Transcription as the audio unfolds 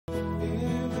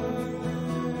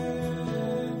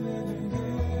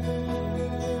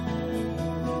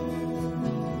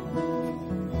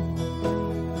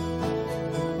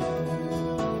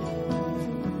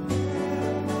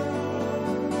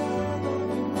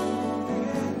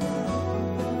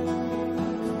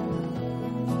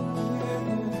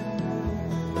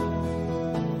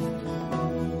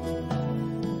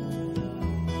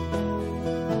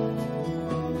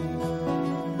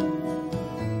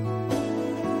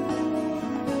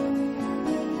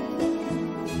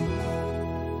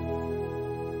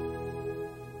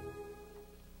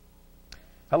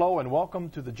Hello and welcome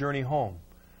to the Journey Home.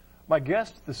 My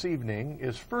guest this evening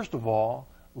is, first of all,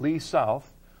 Ned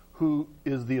South, who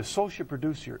is the associate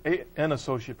producer, an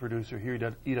associate producer here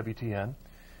at EWTN.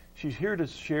 She's here to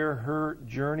share her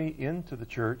journey into the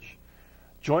church.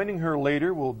 Joining her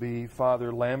later will be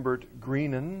Father Lambert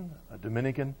Greenan, a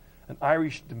Dominican, an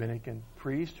Irish Dominican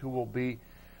priest, who will be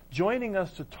joining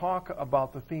us to talk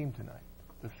about the theme tonight.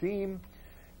 The theme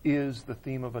is the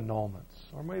theme of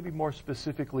annulments, or maybe more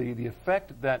specifically, the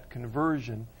effect that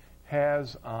conversion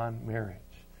has on marriage.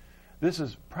 This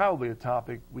is probably a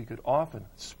topic we could often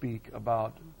speak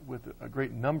about with a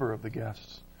great number of the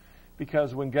guests,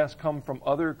 because when guests come from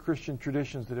other Christian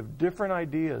traditions that have different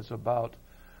ideas about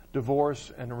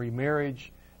divorce and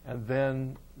remarriage, and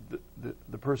then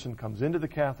the person comes into the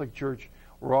Catholic Church,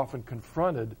 we're often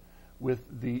confronted with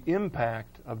the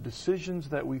impact of decisions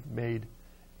that we've made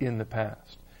in the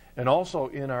past. And also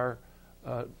in our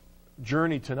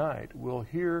journey tonight, we'll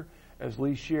hear as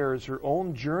Lee shares her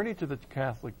own journey to the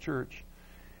Catholic Church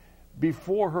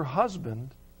before her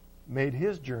husband made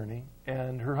his journey,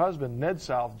 and her husband, Ned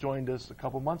South, joined us a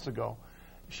couple months ago,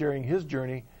 sharing his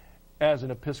journey as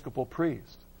an Episcopal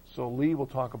priest. So Lee will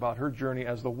talk about her journey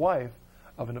as the wife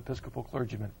of an Episcopal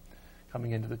clergyman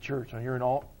coming into the church. And you're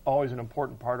always an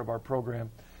important part of our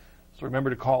program. So remember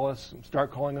to call us, and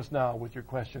start calling us now with your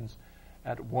questions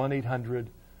at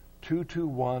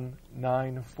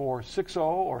 1-800-221-9460,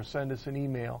 or send us an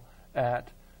email at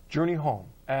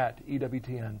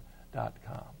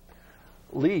journeyhome@ewtn.com.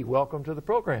 Lee, welcome to the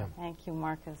program. Thank you,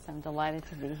 Marcus. I'm delighted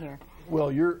to be here.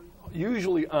 Well, you're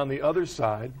usually on the other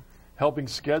side, helping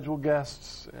schedule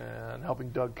guests and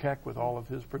helping Doug Keck with all of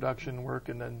his production work,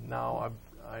 and then now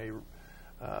I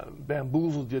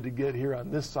bamboozled you to get here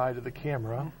on this side of the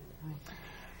camera.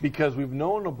 Because we've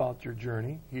known about your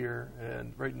journey here,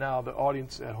 and right now the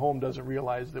audience at home doesn't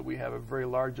realize that we have a very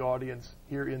large audience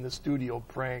here in the studio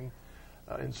praying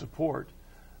in support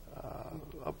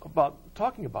about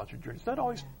talking about your journey. It's not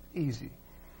always easy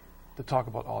to talk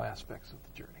about all aspects of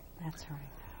the journey. That's right.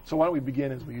 So why don't we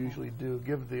begin as we usually do,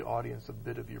 give the audience a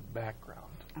bit of your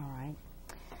background. All right.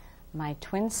 My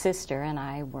twin sister and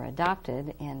I were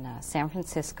adopted in San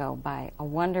Francisco by a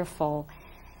wonderful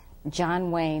John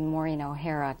Wayne, Maureen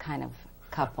O'Hara kind of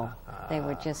couple. They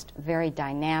were just very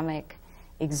dynamic,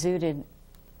 exuded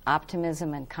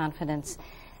optimism and confidence.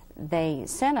 They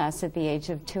sent us at the age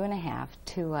of 2.5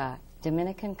 to a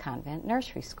Dominican convent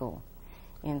nursery school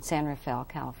in San Rafael,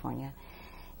 California.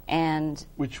 And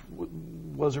which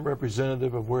wasn't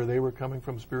representative of where they were coming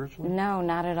from spiritually? No,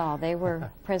 not at all. They were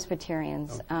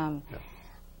Presbyterians. Okay.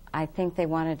 I think they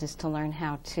wanted us to learn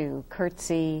how to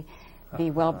curtsy, be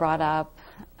well brought up,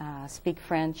 speak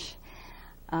French.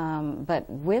 But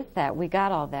with that, we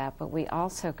got all that, but we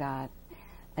also got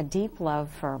a deep love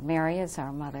for Mary as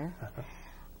our mother.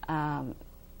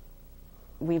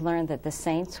 We learned that the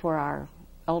saints were our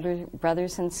older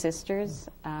brothers and sisters,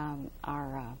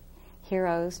 our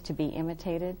heroes to be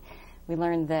imitated. We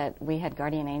learned that we had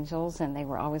guardian angels and they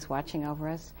were always watching over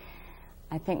us.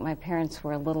 I think my parents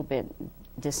were a little bit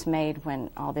dismayed when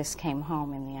all this came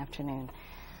home in the afternoon.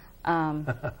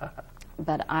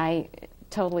 But I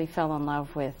totally fell in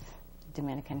love with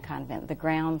Dominican convent. The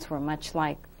grounds were much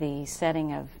like the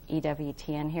setting of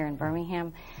EWTN here in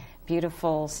Birmingham.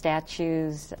 Beautiful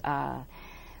statues,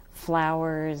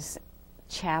 flowers,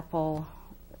 chapel,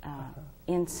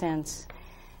 incense,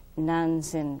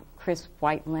 nuns in crisp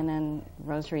white linen,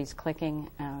 rosaries clicking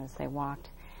as they walked.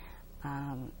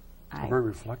 A very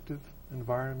reflective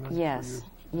environment? Yes.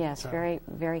 Yes, very,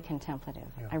 very contemplative.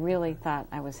 Yeah. I really thought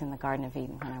I was in the Garden of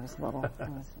Eden when I was little. It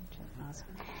was awesome.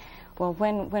 Well,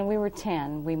 when we were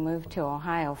 10, we moved to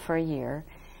Ohio for a year,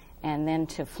 and then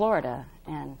to Florida.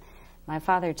 And my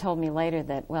father told me later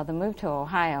that, well, the move to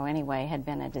Ohio anyway had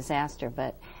been a disaster,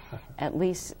 but at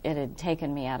least it had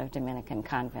taken me out of Dominican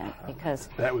convent, because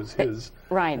that was his.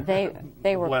 Right.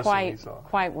 They were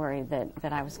quite worried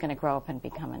that I was going to grow up and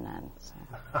become a nun.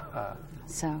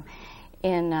 So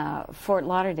in Fort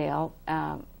Lauderdale,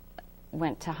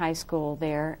 went to high school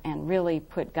there and really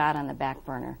put God on the back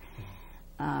burner.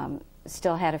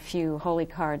 Still had a few holy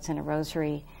cards and a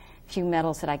rosary, a few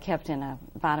medals that I kept in a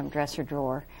bottom dresser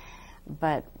drawer,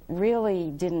 but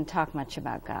really didn't talk much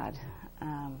about God.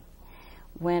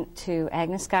 Went to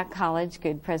Agnes Scott College,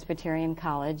 good Presbyterian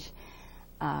college,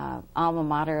 alma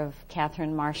mater of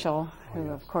Catherine Marshall,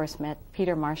 who of course met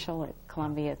Peter Marshall at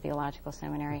Columbia Theological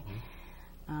Seminary.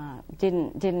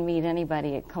 Didn't meet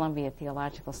anybody at Columbia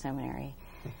Theological Seminary.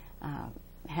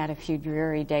 Had a few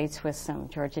dreary dates with some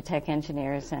Georgia Tech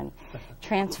engineers, and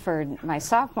transferred my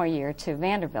sophomore year to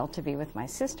Vanderbilt to be with my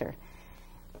sister.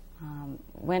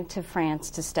 went to France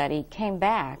to study, came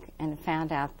back and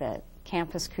found out that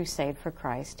Campus Crusade for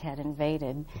Christ had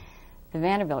invaded the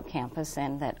Vanderbilt campus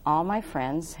and that all my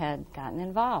friends had gotten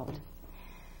involved.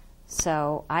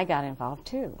 So I got involved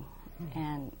too.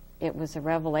 And it was a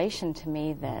revelation to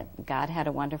me that God had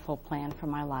a wonderful plan for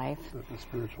my life.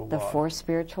 The 4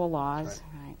 spiritual laws.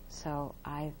 Right. So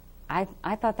I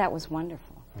thought that was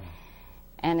wonderful.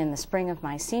 And in the spring of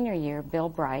my senior year, Bill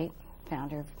Bright,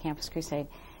 founder of Campus Crusade,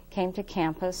 came to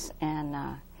campus and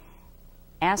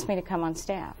asked me to come on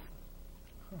staff.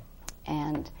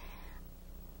 And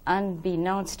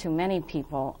unbeknownst to many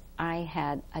people, I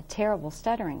had a terrible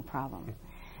stuttering problem,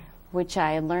 which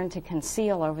I had learned to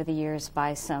conceal over the years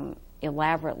by some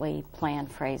elaborately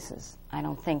planned phrases. I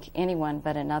don't think anyone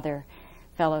but another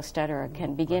fellow stutterer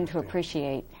can begin to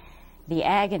appreciate the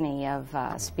agony of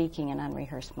speaking in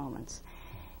unrehearsed moments.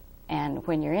 And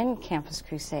when you're in Campus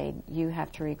Crusade, you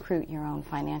have to recruit your own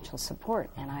financial support.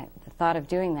 And the thought of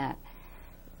doing that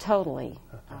totally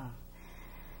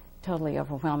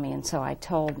overwhelmed me. And so I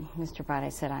told Mr. Bright, I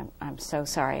said, I'm so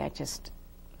sorry, I just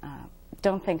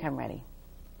don't think I'm ready.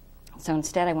 So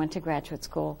instead I went to graduate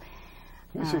school.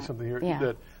 Let me say something here. Yeah.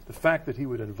 That the fact that he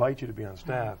would invite you to be on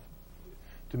staff,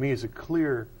 to me, is a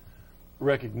clear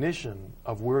recognition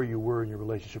of where you were in your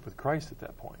relationship with Christ at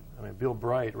that point. I mean, Bill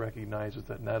Bright recognizes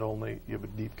that not only you have a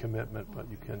deep commitment, but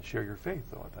you can share your faith,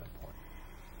 though, at that point.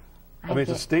 I mean,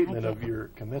 it's a statement of your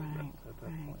commitment at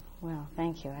that point. Well,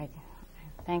 thank you.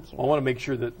 Thank you. I want to make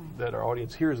sure that our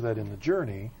audience hears that in the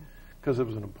journey, because it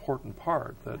was an important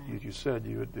part that, as you said,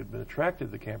 you had been attracted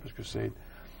to the Campus Crusade,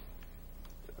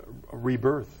 a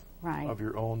rebirth of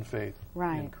your own faith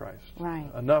in Christ. Right.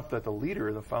 Enough that the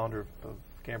leader, the founder of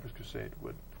Campus Crusade,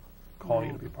 would call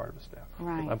you to be part of the staff.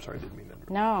 Right. I'm sorry, I didn't mean that.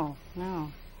 No.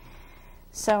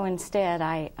 So instead,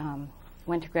 I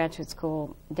went to graduate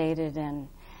school, dated and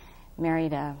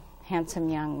married a handsome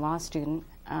young law student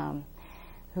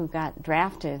who got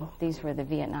drafted. These were the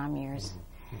Vietnam years.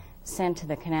 Sent to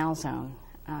the Canal Zone.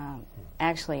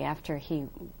 Actually, after he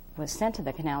was sent to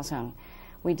the Canal Zone,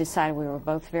 we decided we were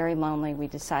both very lonely. We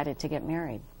decided to get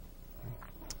married.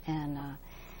 And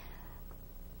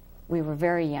we were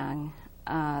very young.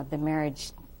 The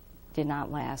marriage did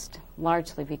not last,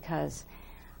 largely because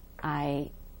I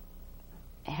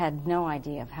had no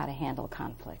idea of how to handle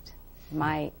conflict.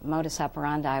 My modus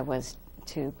operandi was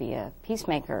to be a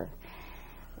peacemaker,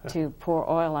 to pour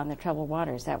oil on the troubled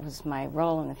waters. That was my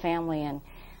role in the family, and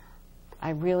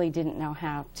I really didn't know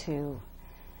how to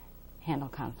handle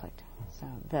conflict. So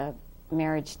the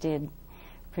marriage did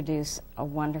produce a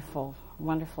wonderful,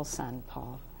 wonderful son,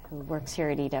 Paul, who works here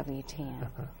at EWTN.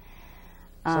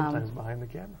 Sometimes behind the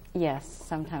camera. Yes,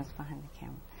 sometimes behind the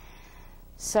camera.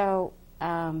 So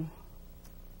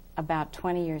about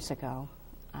 20 years ago,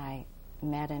 I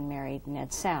met and married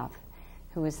Ned South,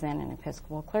 who was then an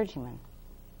Episcopal clergyman.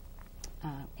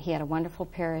 He had a wonderful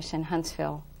parish in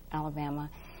Huntsville, Alabama,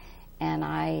 and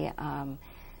I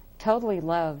totally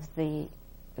loved the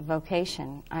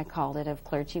vocation, I called it, of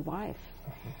clergy wife.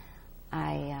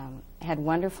 I had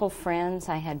wonderful friends.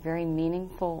 I had very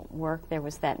meaningful work. There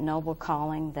was that noble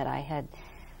calling that I had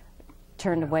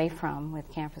turned away from with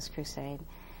Campus Crusade.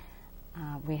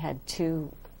 We had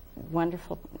 2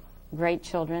 wonderful, great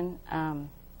children.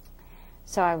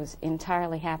 So I was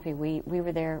entirely happy. We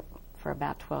were there for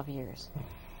about 12 years.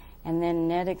 And then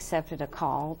Ned accepted a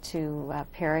call to a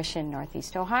parish in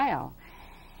Northeast Ohio.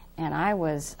 And I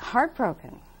was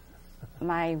heartbroken.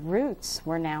 My roots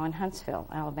were now in Huntsville,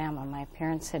 Alabama. My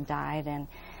parents had died, and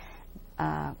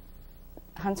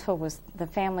Huntsville was the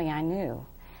family I knew.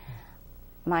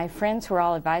 My friends were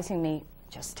all advising me,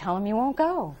 just tell him you won't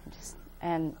go.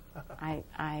 And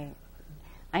I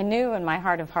knew in my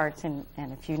heart of hearts, and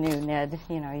if you knew Ned,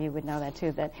 you would know that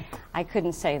too, that I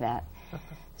couldn't say that.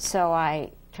 So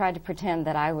I tried to pretend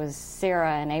that I was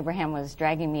Sarah and Abraham was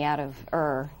dragging me out of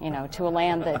Ur, to a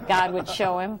land that God would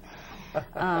show him.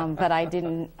 But I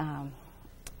didn't,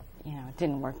 it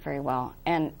didn't work very well.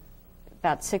 And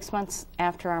about 6 months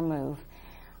after our move,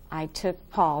 I took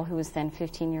Paul, who was then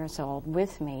 15 years old,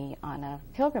 with me on a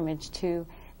pilgrimage to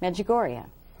Medjugorje.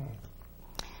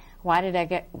 Why did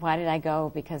I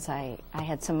go? Because I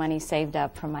had some money saved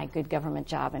up from my good government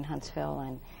job in Huntsville,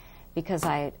 and because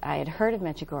I had heard of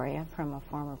Medjugorje from a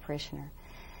former parishioner.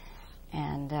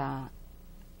 And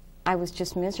I was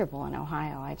just miserable in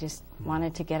Ohio. I just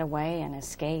wanted to get away and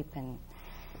escape and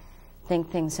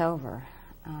think things over.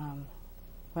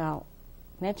 Well,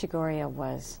 Medjugorje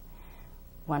was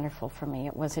wonderful for me.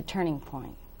 It was a turning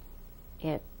point.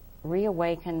 It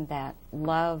reawakened that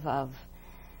love of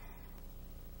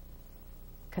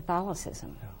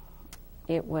Catholicism.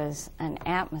 it was an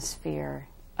atmosphere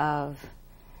of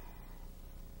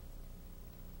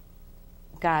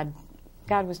God.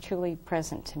 God was truly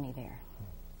present to me there.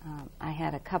 I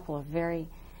had a couple of very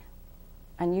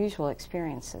unusual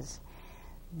experiences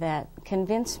that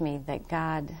convinced me that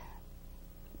God,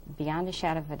 beyond a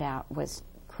shadow of a doubt, was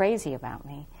crazy about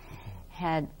me,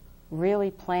 had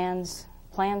really plans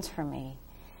for me,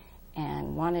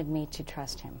 and wanted me to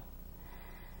trust him.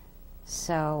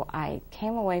 So I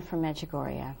came away from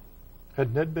Medjugorje.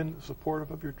 Had Ned been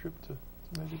supportive of your trip to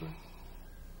Medjugorje?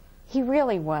 He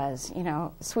really was, you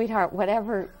know, sweetheart,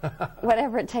 whatever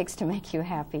it takes to make you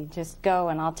happy, just go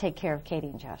and I'll take care of Katie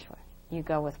and Joshua. You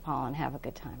go with Paul and have a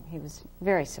good time. He was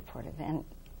very supportive and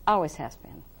always has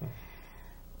been.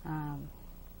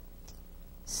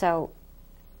 So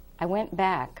I went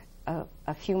back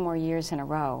a few more years in a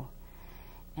row,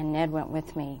 and Ned went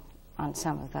with me on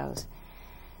some of those.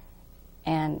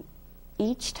 And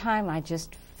each time I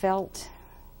just felt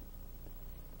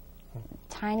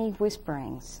tiny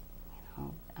whisperings,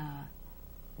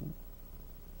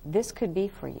 this could be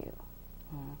for you.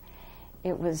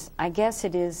 It was, I guess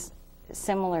it is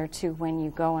similar to when you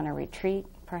go on a retreat,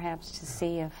 perhaps, to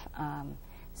see if,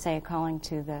 say, a calling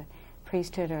to the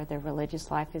priesthood or the religious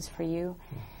life is for you.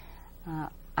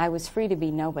 I was free to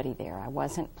be nobody there. I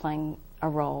wasn't playing a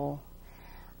role.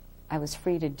 I was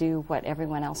free to do what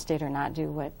everyone else did or not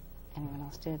do what anyone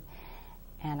else did.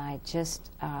 And I just,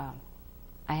 I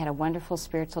had a wonderful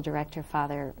spiritual director,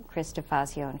 Father Chris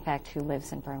DeFazio, in fact, who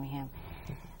lives in Birmingham.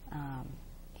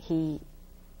 He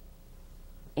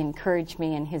encouraged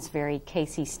me in his very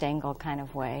Casey Stengel kind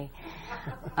of way.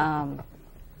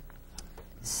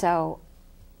 So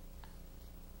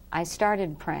I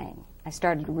started praying. I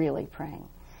started really praying.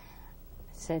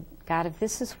 I said, God, if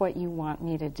this is what you want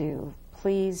me to do,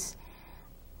 please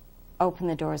open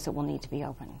the doors that will need to be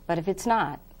opened. But if it's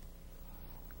not,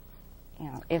 you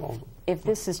know, if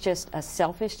this is just a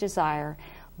selfish desire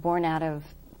born out of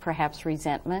perhaps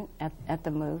resentment at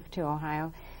the move to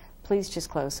Ohio, please just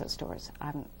close those doors.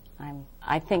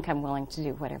 I think I'm willing to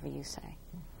do whatever you say.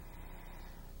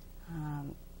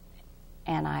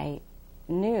 And I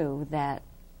knew that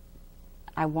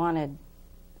I wanted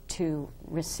to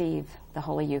receive the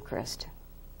Holy Eucharist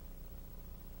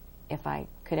if I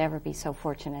could ever be so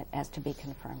fortunate as to be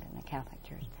confirmed in the Catholic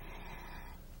Church.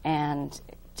 And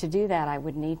to do that, I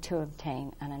would need to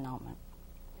obtain an annulment.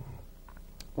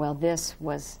 Well, this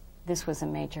was a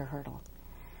major hurdle.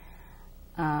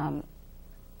 I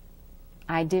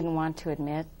didn't want to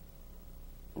admit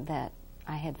that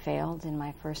I had failed in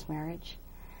my first marriage.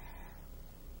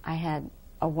 I had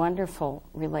a wonderful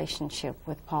relationship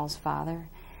with Paul's father.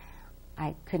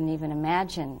 I couldn't even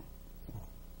imagine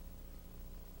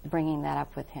bringing that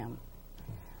up with him,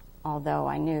 although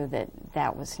I knew that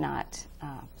that was not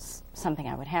something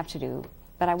I would have to do,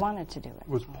 but I wanted to do it.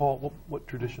 Was Paul, what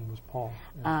tradition was Paul?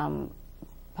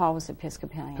 Paul was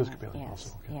Episcopalian. Episcopalian, yes,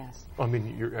 also, okay. Yes. I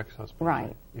mean, your ex-husband.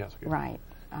 Right. Yes. Okay. Right.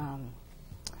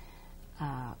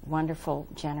 Wonderful,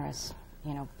 generous,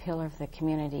 pillar of the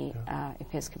community,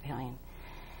 Episcopalian.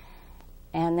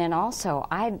 And then also,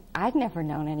 I'd never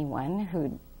known anyone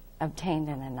who'd obtained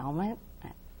an annulment.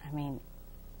 I mean,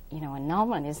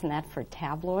 annulment, isn't that for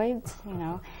tabloids?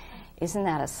 Isn't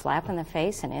that a slap in the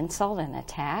face, an insult, an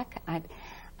attack?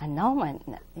 Annulment,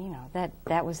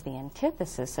 that was the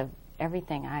antithesis of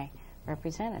everything I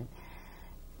represented.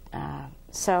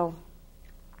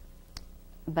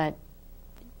 But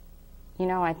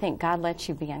I think God lets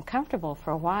you be uncomfortable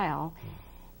for a while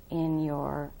in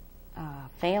your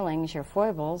failings, your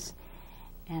foibles,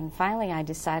 and finally I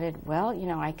decided, well,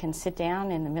 I can sit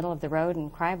down in the middle of the road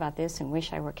and cry about this and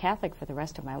wish I were Catholic for the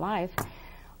rest of my life,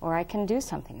 or I can do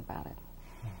something about it.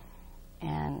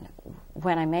 And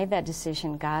when I made that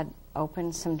decision, God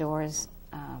opened some doors,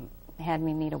 had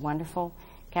me meet a wonderful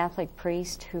Catholic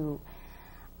priest who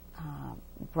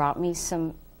brought me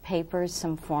some papers,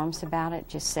 some forms about it,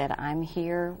 just said, I'm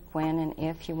here when and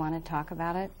if you want to talk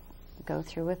about it, go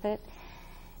through with it.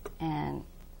 And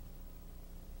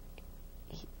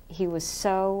he was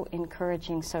so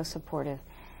encouraging, so supportive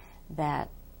that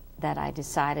I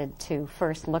decided to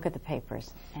first look at the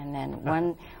papers. And then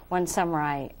one summer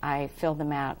I filled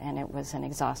them out, and it was an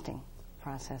exhausting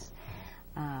process.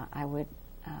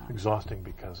 Exhausting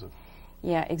because of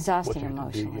exhausting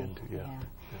what you emotionally. Into, yeah.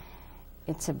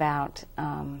 It's about,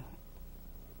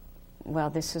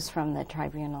 this was from the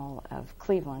Tribunal of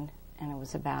Cleveland, and it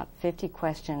was about 50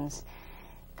 questions,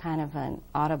 kind of an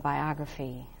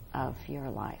autobiography of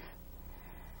your life.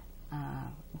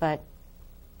 But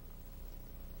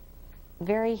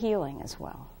very healing as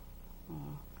well.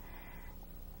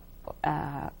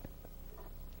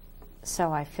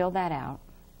 so I filled that out,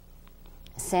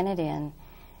 sent it in,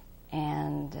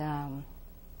 and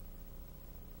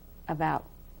about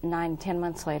 9-10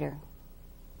 months later,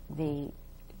 the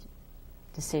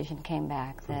decision came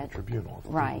back from that the tribunal.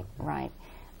 Right,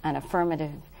 an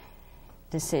affirmative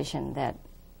decision that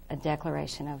a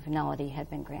declaration of nullity had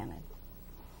been granted.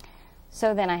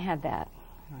 So then I had that.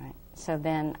 Right. So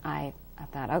then I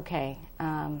thought, okay,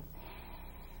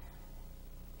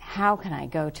 how can I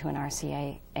go to an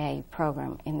RCIA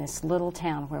program in this little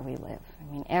town where we live? I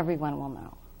mean, everyone will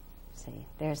know. See,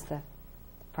 there's the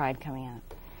pride coming out.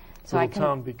 So little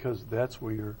town because that's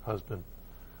where your husband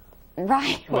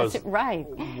was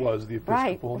the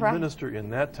Episcopal minister in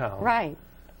that town. Right.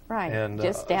 And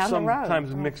just down the road.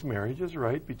 Sometimes mixed marriages,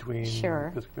 right, between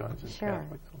Episcopalians and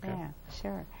Catholics. Okay. Yeah,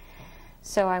 sure.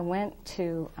 So I went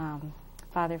to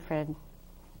Father Fred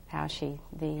Pauschy,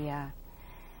 the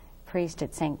priest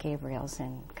at St. Gabriel's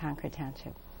in Concord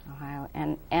Township, Ohio,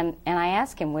 and I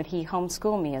asked him, would he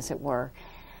homeschool me, as it were,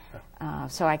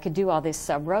 so I could do all this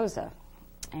sub rosa.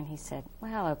 And he said,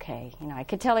 well, okay. You know, I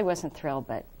could tell he wasn't thrilled,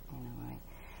 but you know,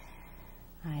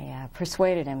 I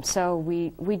persuaded him. So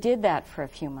we did that for a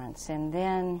few months, and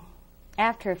then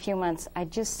after a few months, I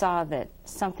just saw that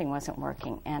something wasn't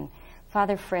working. And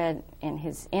Father Fred, in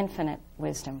his infinite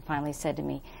wisdom, finally said to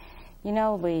me, you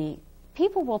know, Lee,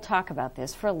 people will talk about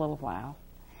this for a little while,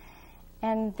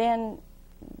 and then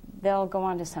they'll go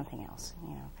on to something else.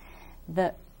 You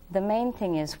know, the main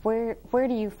thing is, where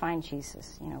do you find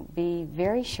Jesus? You know, be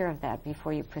very sure of that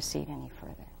before you proceed any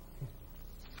further.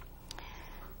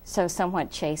 So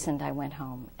somewhat chastened, I went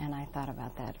home, and I thought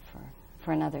about that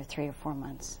for another 3 or 4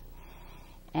 months.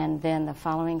 And then the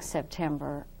following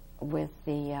September, with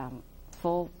the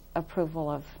full approval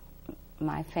of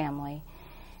my family,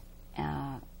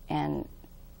 and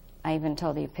I even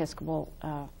told the Episcopal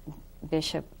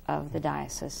bishop of the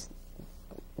diocese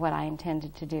what I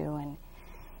intended to do, and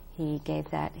he gave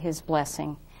that his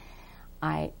blessing.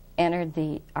 I entered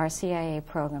the RCIA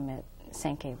program at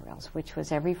St. Gabriel's, which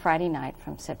was every Friday night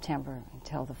from September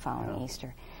until the following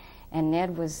Easter. And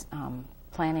Ned was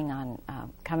planning on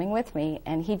coming with me,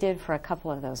 and he did for a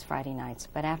couple of those Friday nights.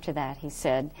 But after that, he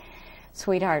said,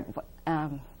 sweetheart,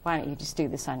 why don't you just do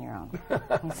this on your own?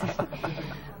 He said,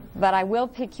 but I will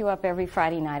pick you up every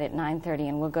Friday night at 9:30,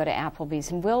 and we'll go to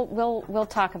Applebee's, and we'll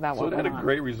talk about what went on. So it had a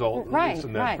great result, right, at least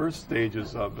in that first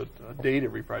stages of it, a date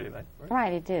every Friday night.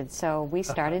 Right, it did. So we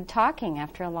started talking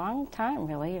after a long time,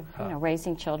 really, of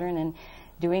raising children and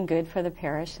doing good for the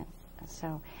parish.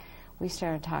 So we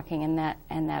started talking, and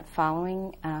that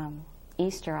following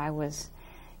Easter, I was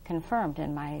confirmed,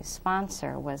 and my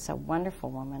sponsor was a wonderful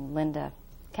woman, Linda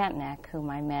Katnack, whom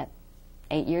I met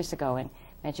 8 years ago in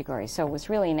Medjugorje. So it was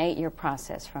really an 8-year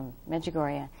process from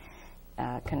Medjugorje,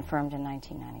 confirmed in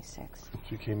 1996. So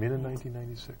you came in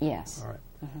 1996? Yes. All right.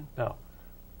 Now,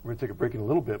 we're going to take a break in a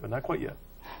little bit, but not quite yet.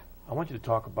 I want you to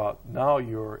talk about, now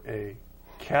you're a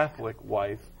Catholic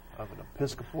wife of an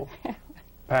Episcopal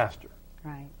pastor.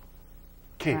 Right.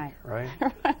 Cake, right?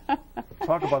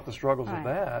 Talk about the struggles of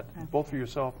that, both for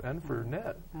yourself and for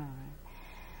Ned. All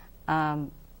right.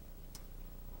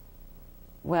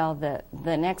 Well,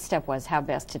 the next step was how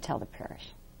best to tell the parish.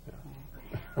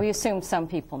 Yeah. We assumed some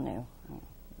people knew,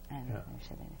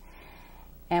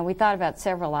 and we thought about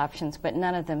several options, but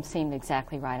none of them seemed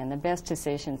exactly right, and the best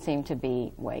decision seemed to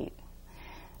be wait.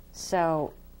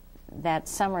 So that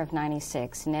summer of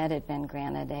 '96, Ned had been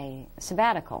granted a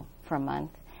sabbatical for a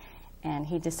month, and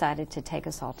he decided to take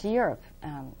us all to Europe,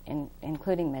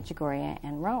 including Medjugorje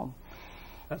and Rome.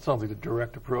 That sounds like a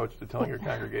direct approach to telling your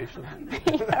congregation.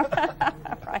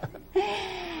 Right.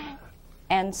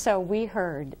 And so we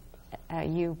heard,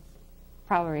 you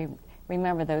probably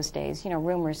remember those days, you know,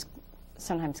 rumors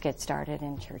sometimes get started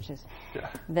in churches,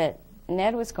 that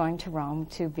Ned was going to Rome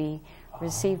to be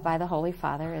received by the Holy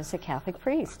Father as a Catholic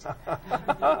priest.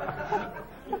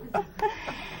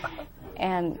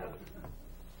 And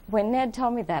when Ned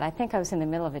told me that, I think I was in the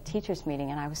middle of a teacher's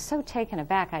meeting, and I was so taken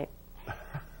aback.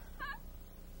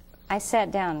 I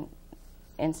sat down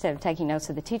instead of taking notes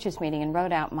of the teacher's meeting and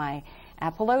wrote out my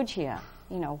apologia,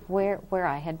 you know, where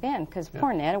I had been, because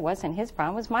poor Ned, it wasn't his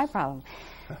problem, it was my problem.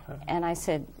 And I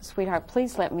said, sweetheart,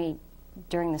 please let me,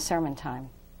 during the sermon time,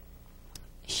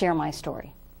 share my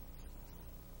story.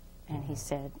 And he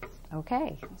said,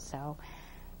 okay. So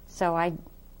I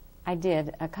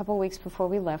did. A couple weeks before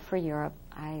we left for Europe,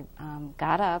 I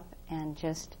got up and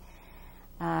just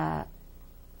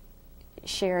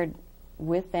shared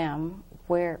with them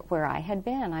where I had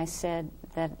been. I said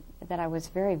that I was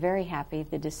very, very happy.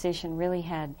 The decision really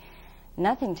had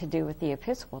nothing to do with the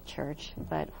Episcopal Church,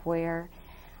 but where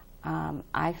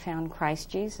I found Christ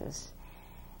Jesus.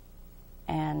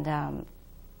 And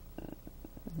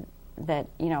that,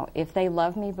 you know, if they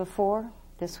loved me before,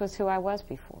 this was who I was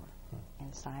before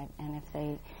inside. And if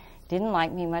they didn't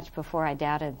like me much before, I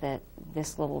doubted that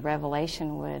this little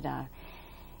revelation would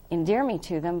endear me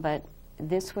to them, but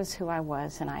this was who I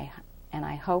was, and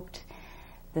I hoped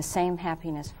the same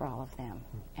happiness for all of them,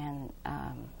 and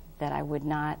that I would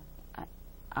not,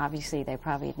 obviously they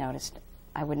probably had noticed,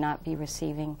 I would not be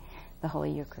receiving the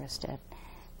Holy Eucharist at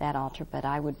that altar, but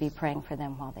I would be praying for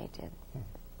them while they did.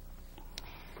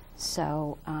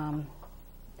 So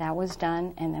that was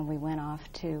done, and then we went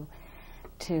off to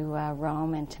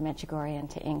Rome and to Medjugorje and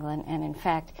to England, and in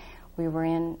fact we were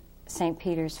in St.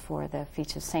 Peter's for the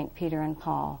feast of St. Peter and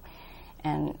Paul,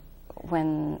 and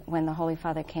when the Holy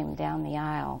Father came down the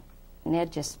aisle,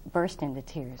 Ned just burst into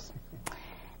tears,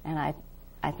 and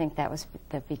I think that was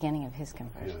the beginning of his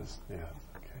conversion. Yes, yeah,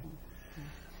 okay.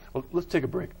 Well, let's take a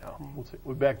break now.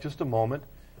 We'll be back just a moment,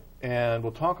 and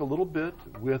we'll talk a little bit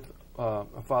with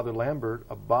Father Lambert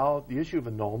about the issue of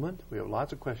annulment. We have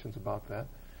lots of questions about that.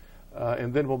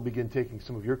 And then we'll begin taking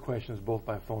some of your questions both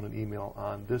by phone and email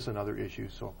on this and other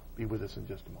issues, so be with us in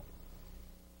just a moment.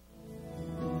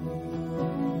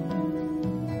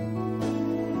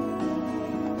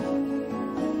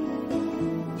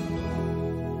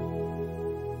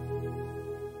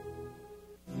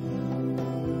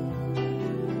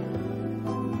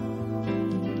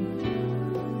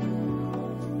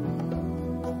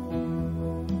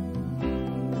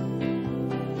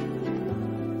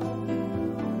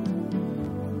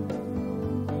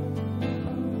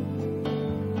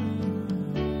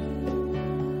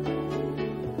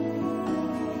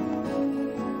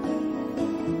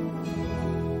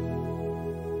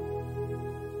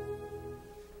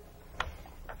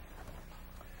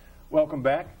 Welcome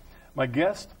back. My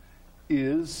guest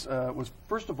was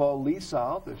first of all Lee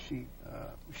South, as she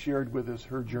shared with us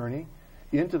her journey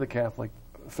into the Catholic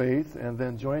faith, and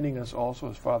then joining us also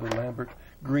is Father Lambert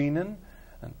Greenan,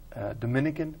 a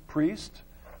Dominican priest.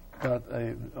 Got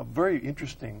a very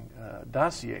interesting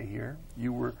dossier here.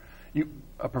 You were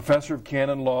a professor of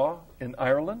canon law in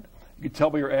Ireland. You could tell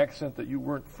by your accent that you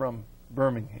weren't from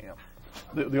Birmingham.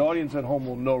 The audience at home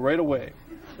will know right away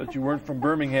that you weren't from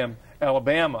Birmingham,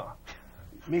 Alabama.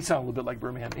 It may sound a little bit like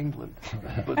Birmingham, England,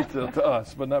 but to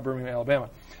us, but not Birmingham, Alabama.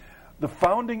 The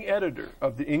founding editor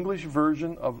of the English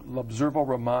version of L'Osservatore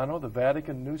Romano, the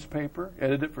Vatican newspaper,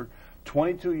 edited it for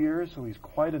 22 years, so he's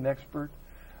quite an expert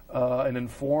and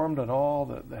informed on all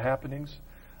the happenings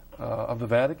of the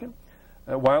Vatican.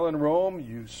 While in Rome,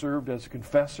 you served as a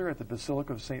confessor at the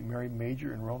Basilica of St. Mary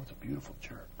Major in Rome. It's a beautiful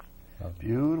church.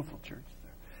 Beautiful church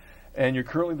there. And you're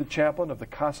currently the chaplain of the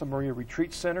Casa Maria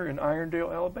Retreat Center in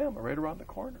Irondale, Alabama, right around the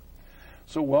corner.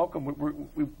 So welcome.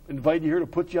 We invite you here to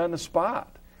put you on the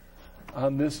spot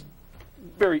on this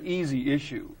very easy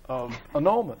issue of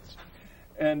annulments.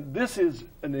 And this is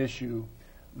an issue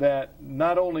that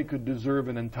not only could deserve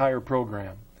an entire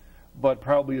program, but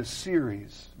probably a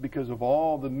series because of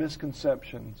all the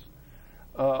misconceptions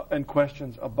and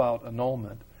questions about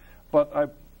annulment. But I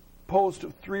posed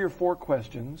 3 or 4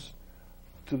 questions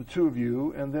to the two of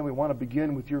you, and then we want to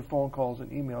begin with your phone calls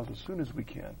and emails as soon as we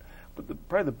can. But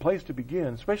probably the place to begin,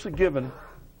 especially given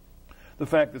the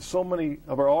fact that so many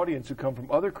of our audience who come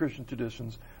from other Christian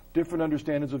traditions, different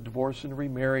understandings of divorce and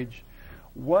remarriage,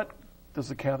 what does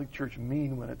the Catholic Church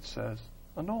mean when it says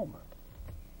annulment?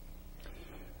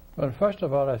 Well, first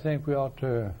of all, I think we ought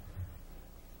to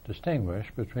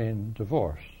distinguish between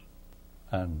divorce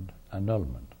and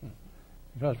annulment,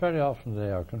 because very often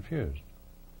they are confused.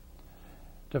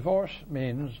 Divorce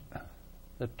means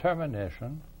the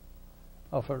termination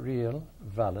of a real,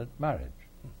 valid marriage.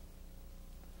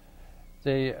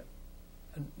 The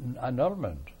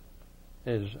annulment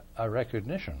is a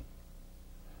recognition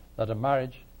that a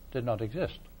marriage did not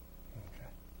exist. Okay.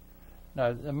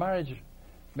 Now, the marriage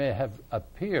may have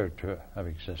appeared to have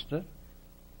existed.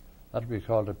 That would be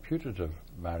called a putative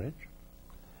marriage.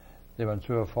 They went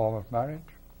through a form of marriage.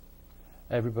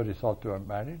 Everybody thought they were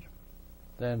married.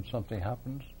 Then something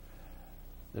happens.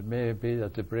 It may be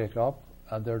that they break up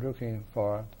and they're looking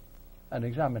for an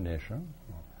examination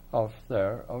of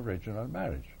their original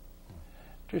marriage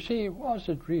to see, was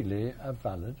it really a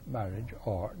valid marriage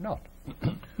or not?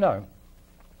 Now,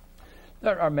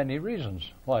 there are many reasons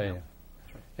why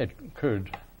it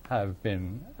could have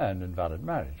been an invalid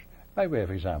marriage. By way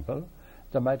of example,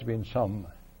 there might have been some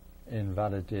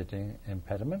invalidating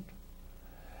impediment,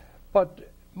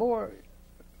 but more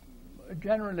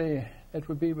generally it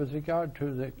would be with regard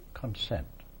to the consent.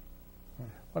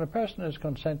 When a person is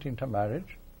consenting to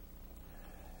marriage,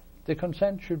 the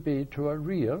consent should be to a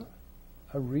real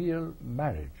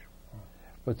marriage,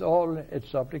 with all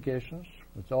its obligations,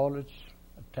 with all its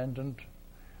attendant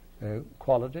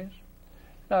qualities.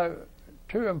 Now,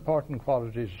 two important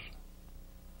qualities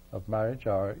of marriage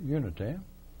are unity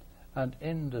and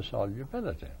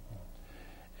indissolubility.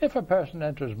 If a person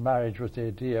enters marriage with the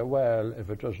idea, well, if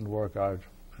it doesn't work out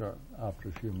after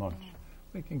a few months,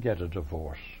 we can get a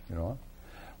divorce, well,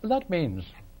 that means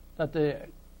that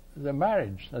the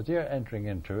marriage that they're entering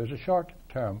into is a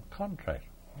short-term contract.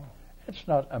 It's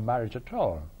not a marriage at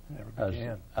all,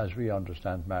 as we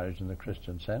understand marriage in the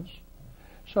Christian sense.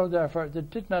 So therefore, they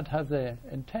did not have the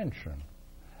intention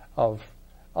of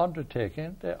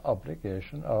undertaking the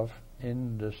obligation of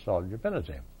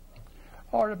indissolubility.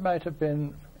 Or it might have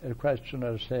been a question,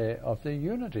 as say, of the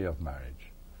unity of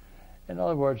marriage. In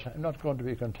other words, I'm not going to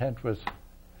be content with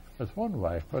one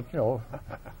wife, but you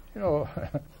know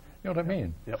what I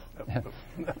mean. Yep.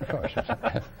 Of course.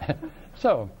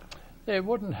 So they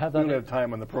wouldn't have that. We don't have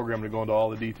time on the program to go into all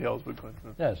the details, but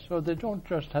yes. So they don't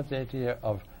just have the idea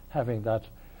of having that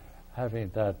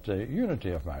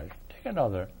unity of marriage. Take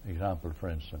another example, for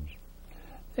instance.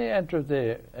 They enter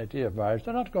the idea of marriage.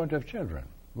 They're not going to have children.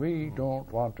 We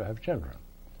don't want to have children.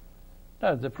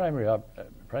 Now, the primary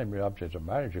object of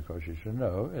marriage, of course, you should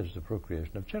know, is the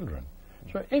procreation of children.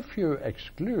 So if you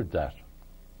exclude that,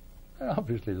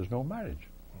 obviously there's no marriage.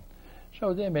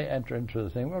 So they may enter into the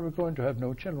thing, well, we're going to have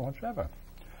no children whatsoever,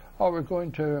 or we're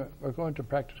going to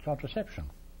practice contraception,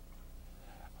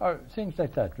 or things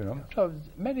like that. So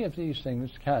many of these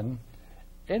things can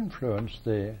influence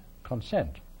the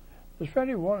consent. There's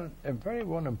a very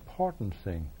important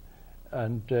thing,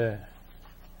 and it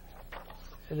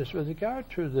is with regard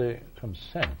to the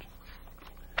consent.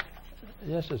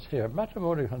 Yes, it's here.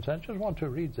 Matrimonial consent. Just want to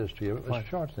read this to you. It's a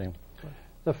short thing.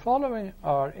 The following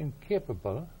are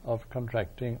incapable of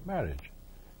contracting marriage: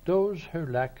 those who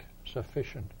lack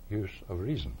sufficient use of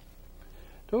reason,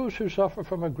 those who suffer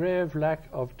from a grave lack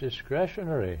of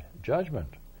discretionary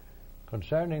judgment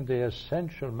concerning the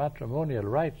essential matrimonial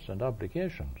rights and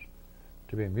obligations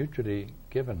to be mutually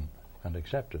given and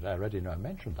accepted. I already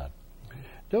mentioned that.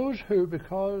 Those who,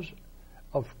 because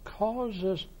of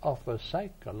causes of a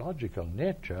psychological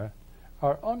nature,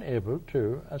 are unable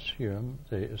to assume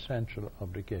the essential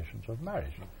obligations of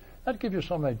marriage. That gives you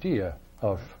some idea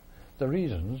of the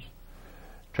reasons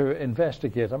to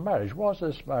investigate a marriage. Was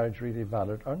this marriage really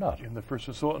valid or not? In the first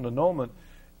assault and annulment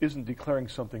isn't declaring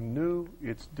something new,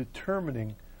 it's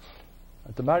determining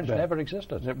the marriage never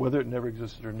existed. Whether it never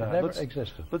existed or not. It never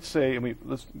existed. Let's say,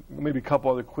 let's maybe a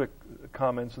couple other quick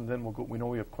comments, and then we'll go. We know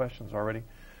we have questions already.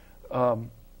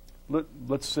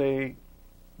 Let's say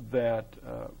that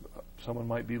someone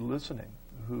might be listening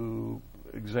who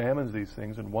examines these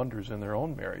things and wonders in their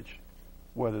own marriage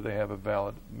whether they have a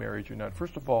valid marriage or not.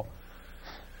 First of all,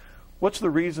 what's the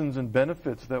reasons and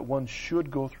benefits that one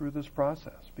should go through this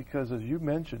process? Because as you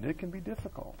mentioned, it can be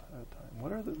difficult at times.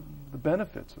 What are the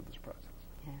benefits of this process?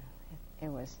 Yeah,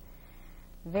 it was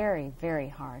very, very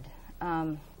hard,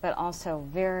 but also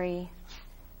very,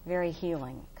 very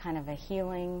healing, kind of a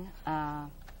healing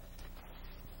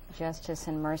justice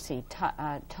and mercy.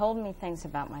 Told me things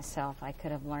about myself I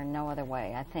could have learned no other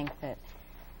way. I think that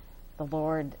the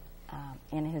Lord,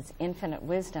 in His infinite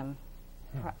wisdom,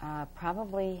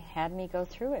 probably had me go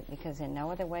through it, because in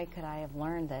no other way could I have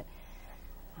learned that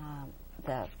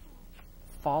the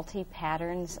faulty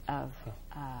patterns of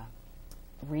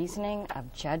reasoning,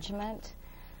 of judgment,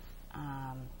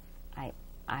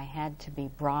 I had to be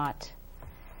brought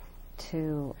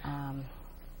to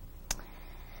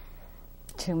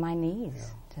my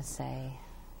knees to say,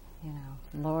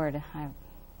 Lord,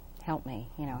 help me,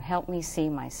 help me see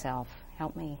myself,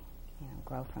 help me,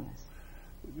 grow from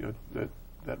this.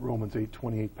 That Romans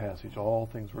 8:28 passage, all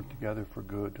things work together for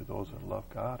good to those that love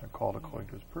God and called according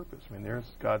to His purpose. There's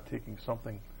God taking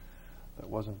something that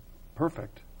wasn't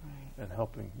perfect and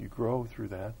helping you grow through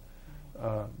that.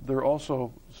 There are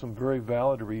also some very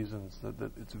valid reasons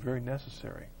that it's very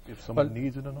necessary if someone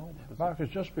needs an annulment. Marcus,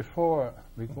 just before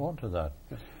we go on to that,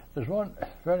 there's one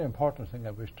very important thing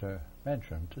I wish to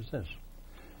mention, is this.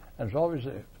 And it's always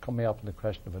coming up in the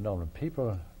question of annulment.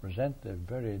 People resent the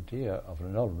very idea of an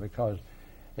annulment because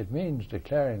it means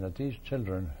declaring that these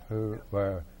children who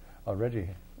were already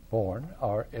born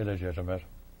are illegitimate.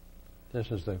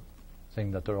 This is the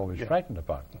thing that they're always frightened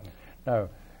about. Now,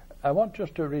 I want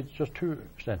just to read just two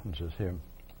sentences here.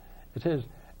 It is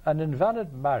an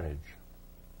invalid marriage.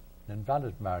 An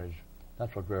invalid marriage,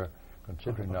 that's what we're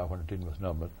considering now when we're dealing with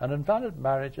annulment. An invalid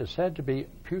marriage is said to be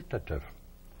putative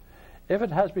if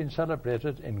it has been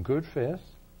celebrated in good faith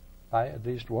by at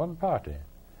least one party,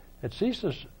 It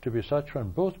ceases to be such when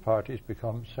both parties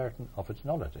become certain of its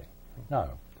nullity.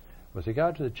 Now, with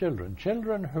regard to the children,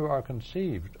 children who are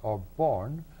conceived or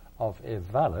born of a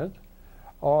valid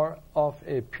or of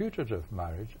a putative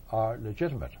marriage are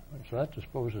legitimate. So that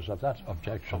disposes of that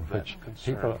objection, which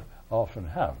people often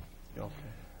have. Okay.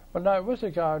 Well, now, with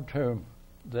regard to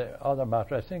the other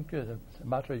matter, I think the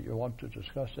matter you want to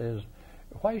discuss is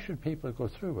why should people go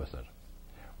through with it?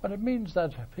 Well, it means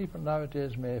that people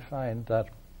nowadays may find that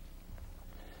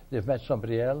they've met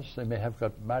somebody else, they may have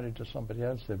got married to somebody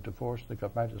else, they've divorced, they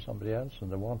got married to somebody else,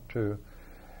 and they want to,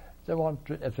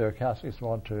 if they're Catholics, they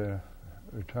want to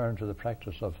return to the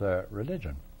practice of their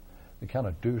religion. They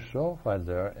cannot do so while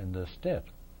they're in this state,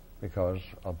 because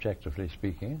objectively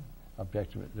speaking,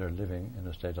 they're living in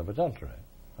a state of adultery,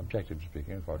 objectively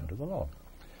speaking, according to the law.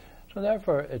 So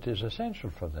therefore, it is essential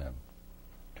for them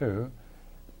to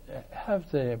have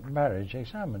the marriage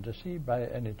examined to see by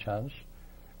any chance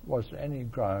was there any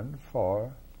ground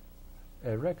for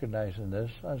recognizing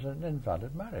this as an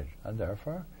invalid marriage, and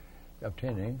therefore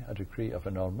obtaining a decree of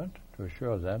annulment to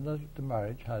assure them that the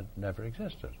marriage had never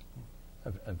existed.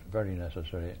 A very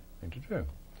necessary thing to do.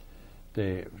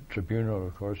 The tribunal,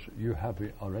 of course, you have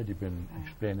already been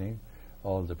explaining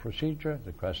all the procedure,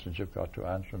 the questions you've got to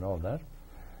answer and all that.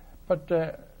 But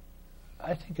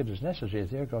I think it is necessary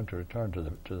if they're going to return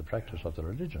to the practice of the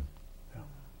religion. Yeah.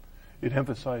 It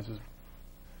emphasizes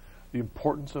the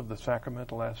importance of the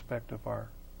sacramental aspect of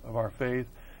our faith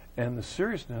and the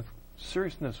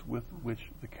seriousness with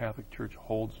which the Catholic Church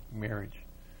holds marriage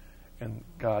and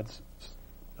God's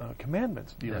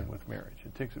commandments dealing with marriage.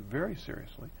 It takes it very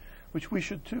seriously, which we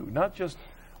should too, not just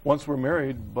once we're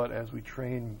married, but as we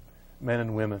train men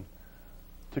and women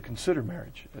to consider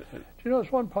marriage. Do you know,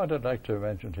 there's one point I'd like to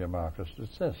mention to you, Marcus.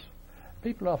 It's this.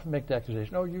 People often make the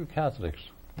accusation, oh, you Catholics,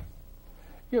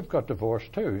 you've got divorce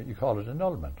too. You call it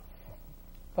annulment.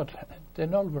 But the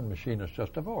annulment machine is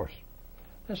just divorce.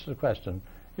 This is a question.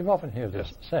 You've often heard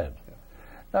this said.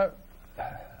 Yeah. Now,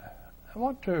 I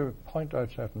want to point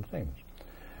out certain things.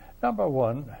 Number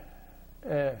one,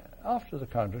 after the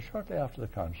council, shortly after the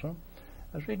council,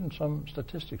 I was reading some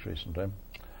statistics recently,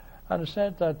 and it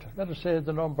said that, let us say,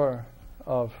 the number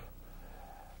of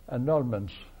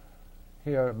annulments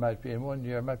here might be, in 1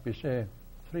 year, might be, say,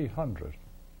 300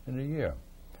 in a year.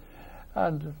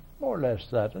 And more or less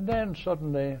that. And then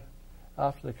suddenly,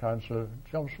 after the council,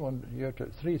 jumps 1 year to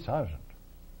 3,000.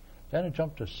 Then it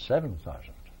jumped to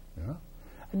 7,000, you know?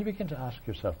 And you begin to ask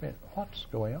yourself, what's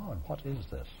going on? What is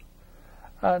this?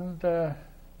 And then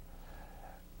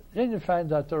you find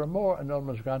that there are more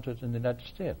annulments granted in the United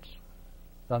States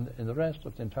than in the rest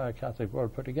of the entire Catholic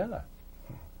world put together.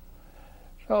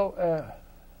 So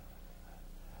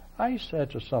I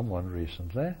said to someone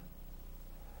recently,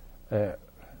 the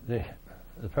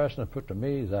person had put to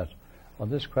me that on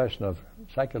this question of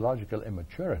psychological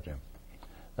immaturity,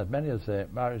 that many of the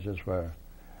marriages were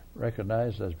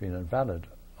recognized as being invalid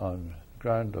on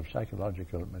ground of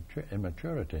psychological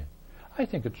immaturity. I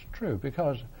think it's true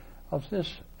because of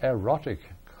this erotic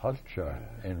culture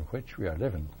in which we are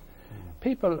living.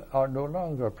 People are no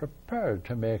longer prepared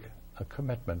to make a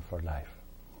commitment for life.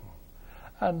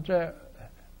 And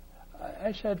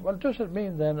I said, well, does it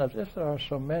mean then that if there are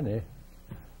so many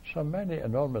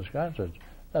annulments granted,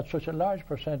 that such a large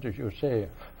percentage, you say,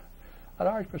 a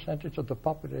large percentage of the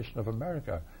population of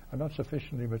America are not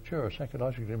sufficiently mature,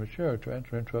 psychologically mature, to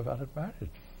enter into a valid marriage?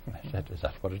 I said, is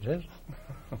that what it is?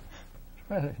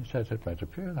 Well, he said, it might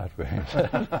appear that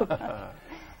way.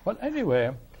 Well,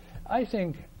 anyway, I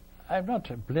think I'm not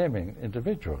blaming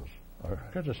individuals or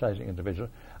criticizing individuals.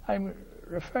 I'm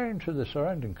referring to the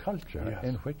surrounding culture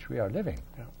in which we are living.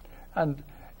 Yeah. And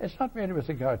it's not merely with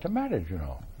regard to marriage, you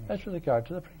know. It's with regard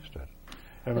to the priesthood.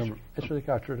 It's with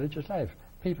regard to religious life.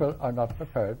 People are not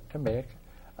prepared to make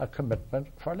a commitment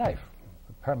for life,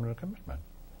 a permanent commitment.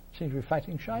 Seems to be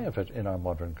fighting shy of it in our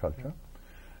modern culture.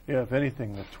 Yeah, if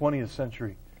anything, the 20th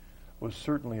century was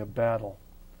certainly a battle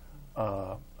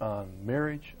on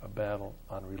marriage, a battle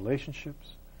on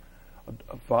relationships,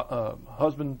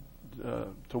 husband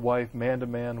to wife, man to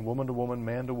man, woman to woman,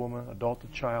 man to woman, adult to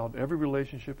child. Every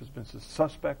relationship has been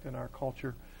suspect in our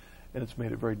culture, and it's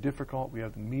made it very difficult. We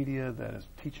have the media that is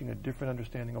teaching a different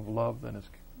understanding of love than is,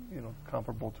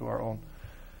 comparable to our own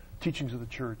teachings of the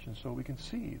church. And so we can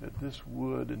see that this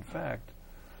would, in fact,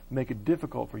 make it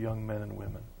difficult for young men and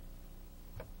women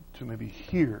to maybe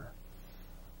hear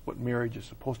what marriage is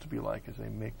supposed to be like as they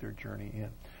make their journey in.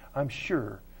 I'm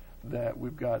sure that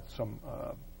we've got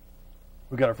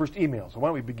our first email. So why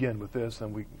don't we begin with this,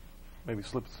 and we maybe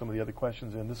slip some of the other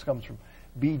questions in. This comes from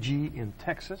BG in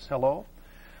Texas. Hello.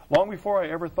 Long before I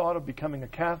ever thought of becoming a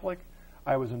Catholic,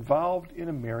 I was involved in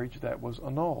a marriage that was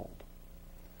annulled.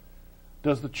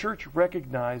 Does the church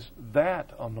recognize that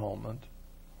annulment,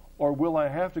 or will I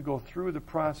have to go through the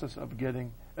process of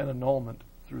getting an annulment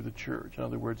through the church? In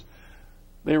other words,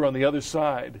 they were on the other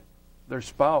side. Their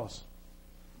spouse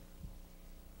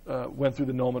went through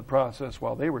the annulment process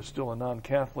while they were still a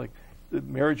non-Catholic. The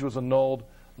marriage was annulled.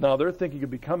 Now they're thinking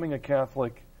of becoming a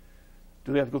Catholic.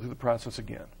 Do they have to go through the process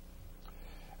again?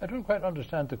 I don't quite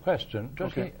understand the question.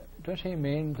 Does he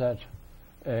mean that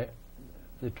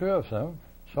the two of them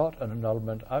sought an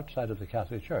annulment outside of the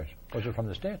Catholic Church? Was it from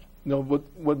the state? No, but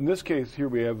in this case here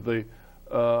we have the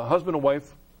husband and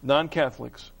wife,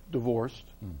 non-Catholics, divorced.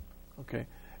 Okay,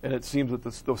 and it seems that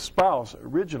the spouse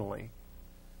originally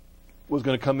was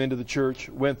going to come into the church,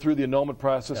 went through the annulment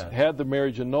process, had the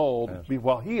marriage annulled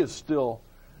while he is still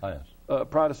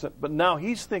Protestant, but now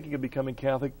he's thinking of becoming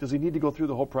Catholic. Does he need to go through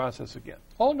the whole process again?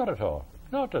 Oh, not at all.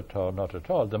 Not at all, not at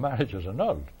all. The marriage is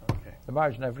annulled. Okay. The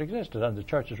marriage never existed, and the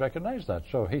church has recognized that,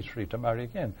 so he's free to marry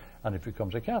again. And if he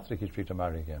becomes a Catholic, he's free to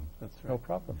marry again. That's right. No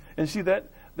problem. And see, that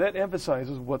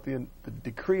emphasizes what the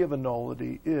decree of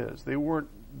annulity is. They weren't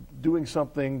doing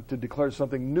something to declare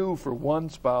something new for one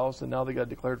spouse, and now they got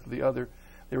declared for the other.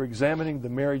 They were examining the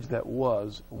marriage that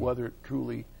was, whether it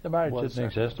truly the marriage was didn't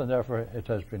exist, and therefore it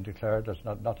has been declared as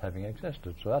not having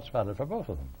existed. So that's valid for both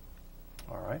of them.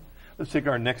 All right. Let's take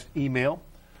our next email.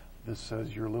 This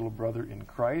says, your little brother in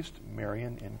Christ,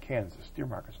 Marion in Kansas. Dear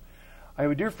Marcus, I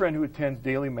have a dear friend who attends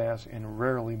daily Mass and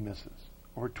rarely misses.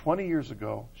 Over 20 years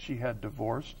ago, she had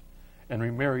divorced and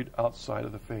remarried outside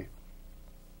of the faith.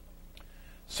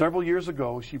 Several years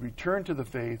ago, she returned to the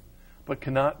faith but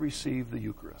cannot receive the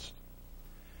Eucharist.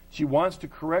 She wants to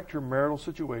correct her marital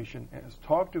situation and has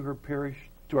talked to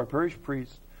our parish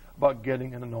priest about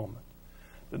getting an annulment.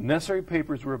 The necessary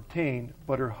papers were obtained,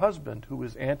 but her husband, who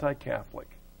is anti-Catholic,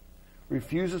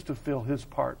 refuses to fill his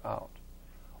part out.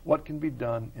 What can be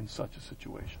done in such a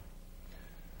situation?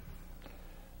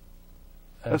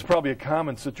 That's probably a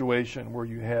common situation where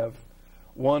you have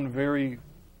one very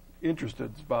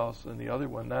interested spouse and the other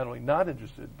one not only not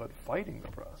interested, but fighting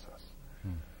the process.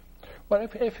 Well,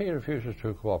 if he refuses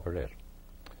to cooperate,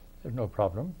 there's no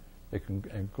problem. They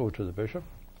can go to the bishop,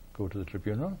 go to the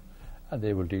tribunal, and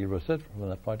they will deal with it from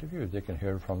that point of view. They can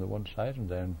hear from the one side and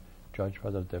then judge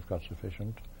whether they've got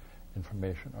sufficient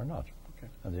information or not. Okay.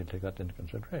 And they take that into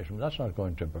consideration. That's not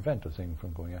going to prevent the thing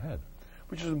from going ahead.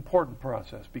 Which is an important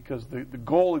process, because the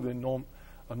goal of the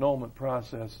annulment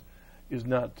process is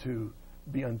not to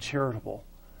be uncharitable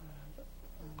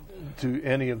to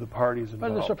any of the parties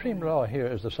involved. Well, the supreme law here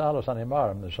is the salus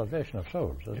animarum, the salvation of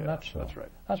souls, isn't that so? That's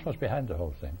right. That's what's behind the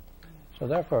whole thing. So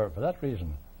therefore, for that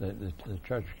reason, the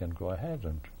church can go ahead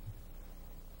and...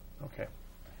 Okay.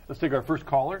 Let's take our first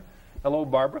caller. Hello,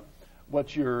 Barbara.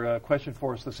 What's your question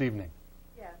for us this evening?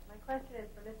 Yes, my question is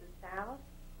for Mrs. South.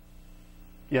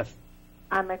 Yes.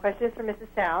 My question is for Mrs.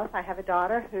 South. I have a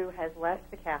daughter who has left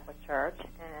the Catholic Church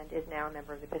and is now a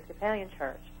member of the Episcopalian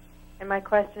Church. And my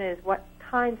question is, what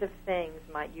kinds of things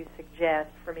might you suggest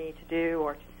for me to do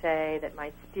or to say that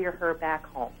might steer her back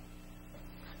home?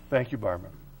 Thank you,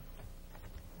 Barbara.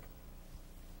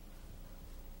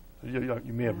 You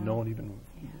may have known even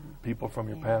people from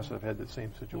your past that have had the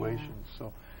same situations.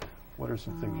 So what are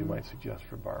some things you might suggest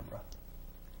for Barbara?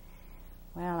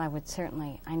 Well, I would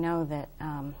certainly, I know that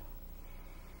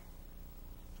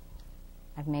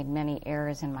I've made many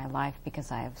errors in my life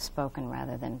because I have spoken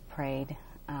rather than prayed.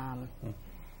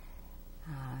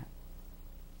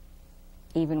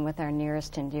 Even with our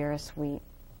nearest and dearest, we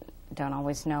don't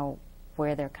always know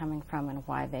where they're coming from and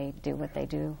why they do what they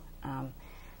do. I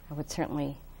would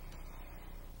certainly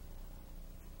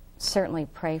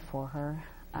pray for her.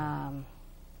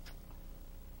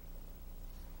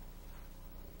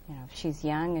 You know, if she's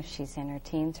young, if she's in her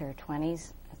teens or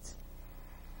 20s, it's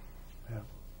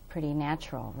pretty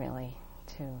natural, really,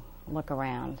 to look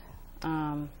around.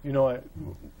 You know,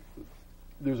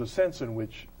 there's a sense in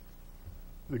which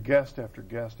the guest after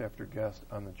guest after guest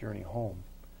on the journey home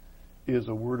is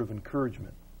a word of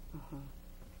encouragement.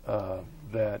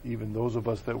 That even those of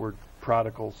us that were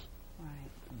prodigals,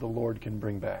 the Lord can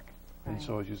bring back. And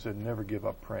so, as you said, never give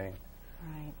up praying.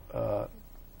 I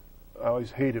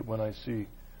always hate it when I see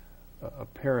a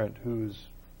parent who's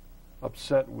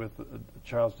upset with a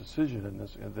child's decision in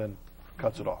this and then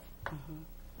cuts it off.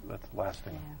 That's the last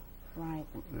thing.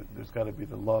 There's got to be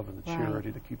the love and the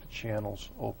charity to keep the channels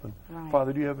open.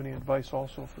 Father, do you have any advice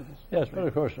also for this? Yes, but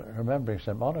of course, remembering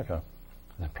St. Monica,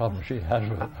 the problem she had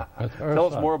with her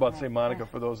Tell us more about St. Monica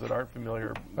for those that aren't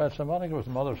familiar. Well, St. Monica was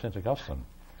the mother of St. Augustine.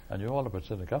 And you all about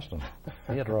St. Augustine.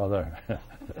 He had a rather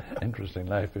interesting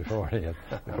life before his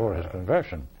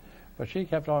conversion. But she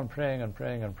kept on praying and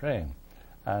praying and praying.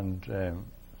 And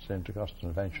St.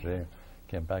 Augustine eventually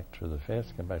came back to the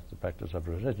faith, came back to the practice of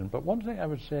religion. But one thing I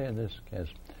would say in this case,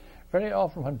 very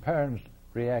often when parents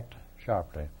react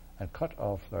sharply and cut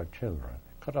off their children,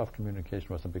 cut off communication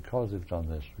with them because they've done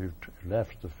this, we've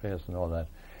left the faith and all that,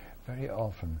 very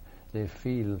often they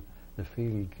feel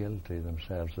guilty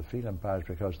themselves, they feel embarrassed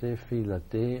because they feel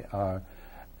that they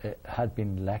had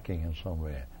been lacking in some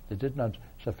way. They did not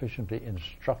sufficiently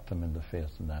instruct them in the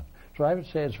faith and that. So I would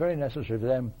say it's very necessary for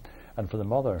them, and for the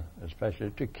mother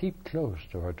especially, to keep close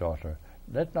to her daughter.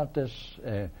 Let not this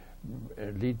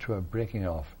lead to a breaking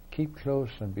off. Keep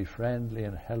close and be friendly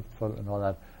and helpful and all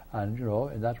that. And,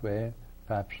 in that way,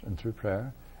 perhaps, and through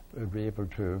prayer, we'll be able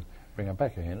to bring her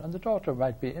back again. And the daughter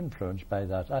might be influenced by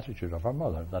that attitude of her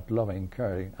mother, that loving,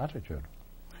 caring attitude.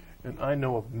 And I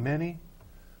know of many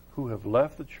who have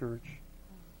left the church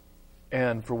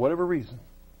and, for whatever reason,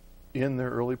 in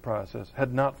their early process,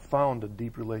 had not found a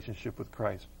deep relationship with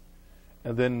Christ.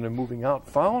 And then in moving out,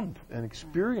 found and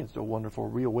experienced a wonderful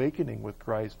reawakening with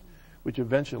Christ, which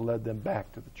eventually led them back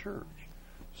to the church.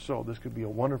 So this could be a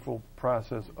wonderful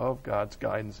process of God's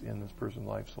guidance in this person's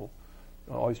life. So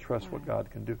always trust what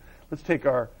God can do. Let's take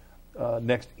our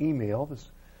next email. This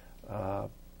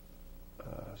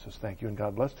says, thank you and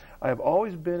God bless. I have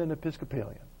always been an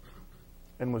Episcopalian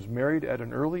and was married at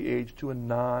an early age to a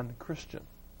non-Christian.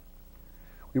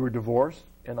 We were divorced,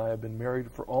 and I have been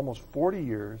married for almost 40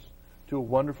 years to a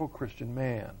wonderful Christian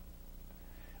man.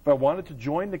 If I wanted to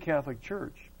join the Catholic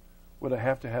Church, would I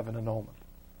have to have an annulment?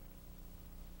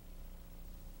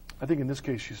 I think in this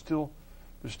case,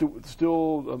 there's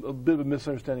still a bit of a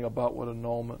misunderstanding about what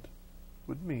annulment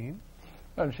would mean.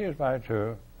 Well, she was married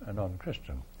to a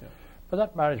non-Christian. Yeah. But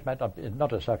that marriage might not be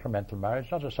not a sacramental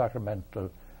marriage, not a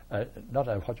sacramental, not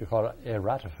a what you call a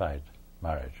ratified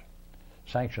marriage,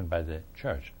 sanctioned by the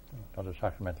church, not a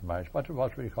sacramental marriage, but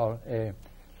what we call a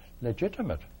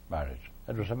legitimate marriage.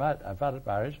 It was a valid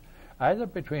marriage, either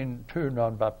between two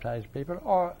non-baptized people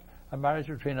or a marriage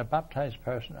between a baptized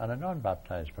person and a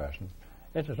non-baptized person.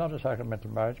 It is not a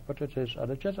sacramental marriage, but it is a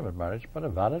legitimate marriage, but a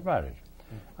valid marriage.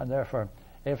 And therefore,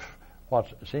 if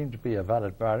what seemed to be a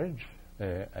valid marriage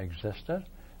existed,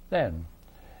 then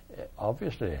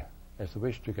obviously, if they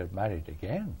wished to get married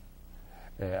again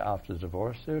after the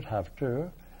divorce, they would have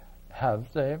to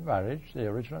have the marriage, the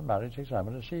original marriage,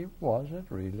 examined to see, was it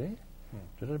really,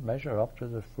 did it measure up to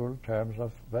the full terms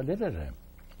of validity?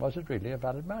 Was it really a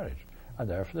valid marriage? And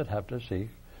therefore, they'd have to seek,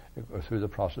 through the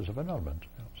process of annulment,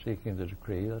 seeking the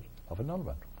decree of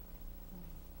annulment.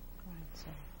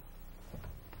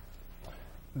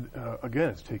 Again,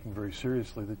 it's taken very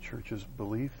seriously the Church's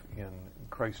belief in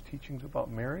Christ's teachings about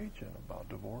marriage and about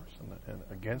divorce and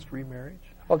against remarriage.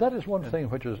 Well, that is one thing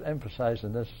which was emphasized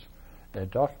in this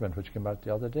document which came out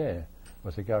the other day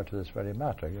with regard to this very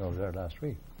matter, there last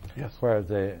week. Yes. Where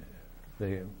the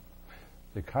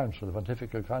Council, the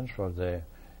Pontifical Council for the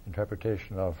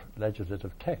interpretation of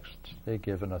legislative texts, they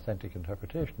give an authentic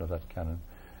interpretation of that canon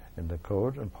in the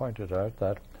code and pointed out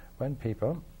that when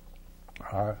people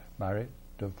are married,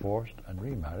 divorced and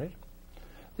remarried,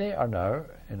 they are now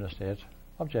in a state,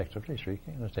 objectively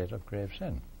speaking, in a state of grave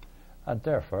sin, and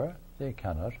therefore they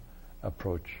cannot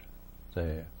approach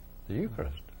the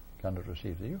Eucharist, cannot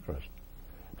receive the Eucharist.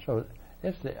 So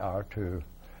if they are to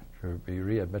be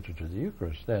readmitted to the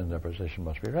Eucharist, then their position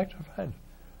must be rectified.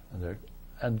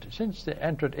 And since they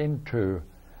entered into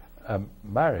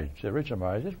marriage, the original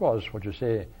marriage, it was what you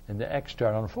say in the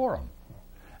external forum,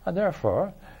 and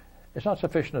therefore it's not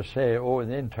sufficient to say, in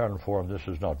the internal forum this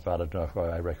is not valid enough,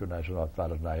 I recognize it's not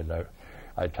valid and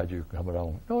I tell you can come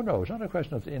along. No, it's not a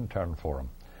question of the internal forum.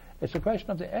 It's a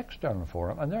question of the external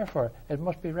forum, and therefore it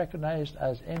must be recognized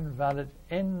as invalid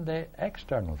in the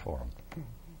external forum.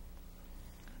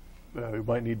 We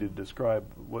might need to describe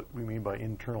what we mean by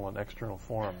internal and external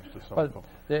forums to some people.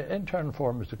 The internal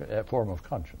forum is the form of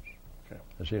conscience. Okay.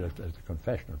 You see, as the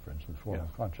confessional, for instance, the form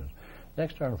of conscience. The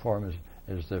external form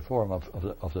is the form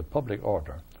of the public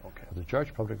order, of the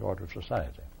church, public order of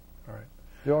society. All right.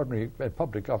 The ordinary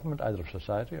public government, either of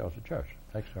society or the church,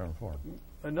 external form.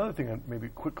 Another thing, maybe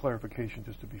quick clarification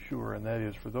just to be sure, and that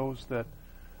is for those that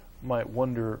might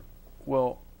wonder,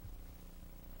 well,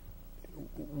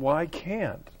 why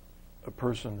can't a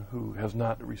person who has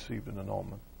not received an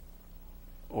annulment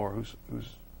or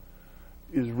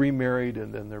is remarried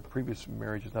and then their previous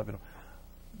marriage has not been,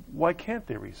 why can't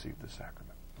they receive the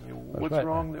sacrament? What's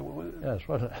wrong? Yes,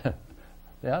 well,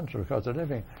 the answer, because they're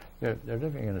living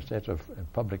in a state of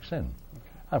public sin. Okay.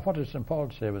 And what did St.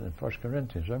 Paul say in 1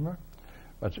 Corinthians, remember?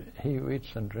 But he who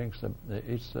eats and drinks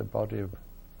eats the body of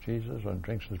Jesus and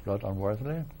drinks his blood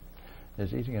unworthily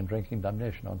is eating and drinking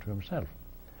damnation unto himself.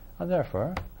 And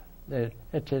therefore, it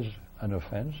is an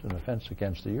offence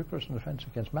against the Eucharist, an offence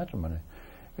against matrimony,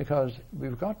 because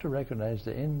we've got to recognize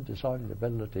the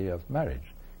indissolubility of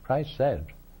marriage. Christ said,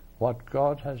 what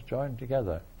God has joined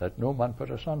together, let no man put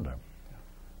asunder.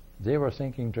 They were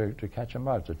thinking to catch him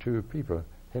out, the two people,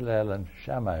 Hillel and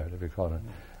Shammai, whatever you call it,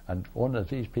 and one of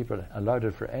these people allowed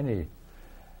it for any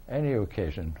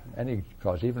occasion, any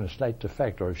cause, even a slight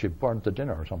defect, or if she burnt the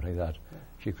dinner or something like that,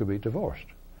 she could be divorced.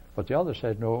 But the other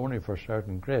said, no, only for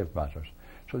certain grave matters.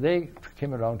 So they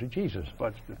came around to Jesus,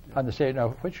 and they say, now,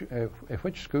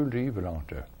 which school do you belong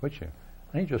to? Which? And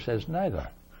he just says, neither.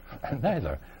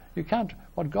 Neither. You can't,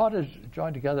 what God has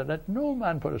joined together, let no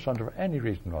man put asunder for any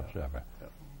reason whatsoever.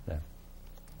 Yeah.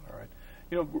 All right.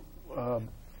 You know,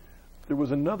 there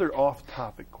was another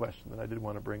off-topic question that I did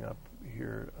want to bring up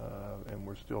here, and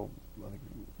we're still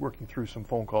working through some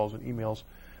phone calls and emails,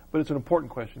 but it's an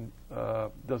important question.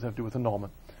 Does have to do with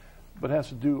annulment, but has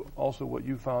to do also what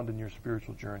you found in your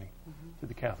spiritual journey to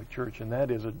the Catholic Church, and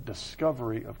that is a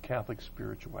discovery of Catholic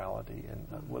spirituality, and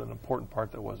what an important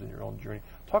part that was in your own journey.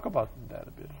 Talk about that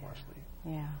a bit for us,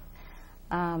 Lee. Yeah.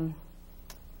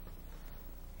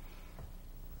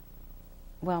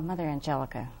 Well, Mother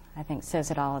Angelica, I think,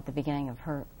 says it all at the beginning of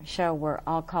her show. We're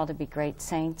all called to be great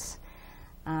saints.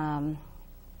 I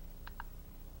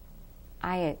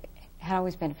had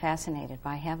always been fascinated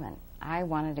by heaven. I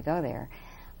wanted to go there.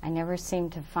 I never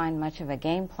seemed to find much of a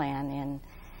game plan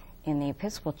in the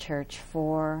Episcopal Church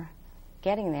for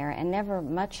getting there, and never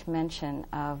much mention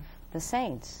of the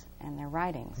saints and their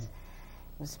writings.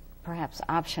 It was perhaps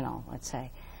optional, let's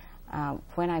say.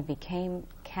 When I became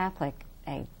Catholic,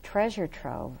 a treasure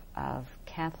trove of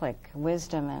Catholic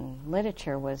wisdom and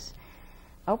literature was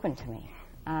open to me.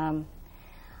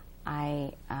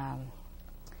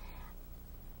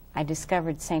 I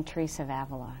discovered St. Teresa of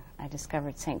Avila. I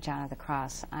discovered St. John of the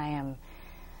Cross. I am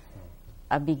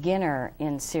a beginner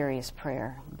in serious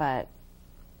prayer, but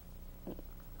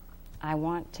I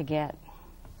want to get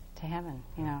to heaven.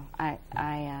 You know,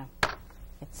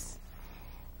 it's,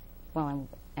 well,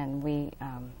 and we,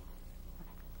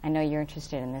 I know you're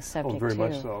interested in this subject too. Oh, very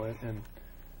much so. And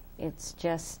it's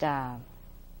just one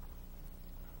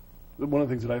of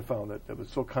the things that I found that was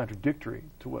so contradictory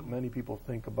to what many people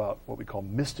think about what we call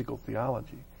mystical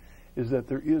theology is that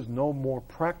there is no more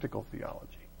practical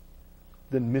theology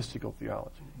than mystical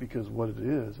theology, because what it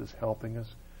is helping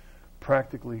us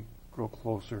practically grow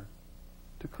closer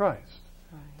to Christ,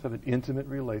 to have an intimate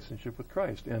relationship with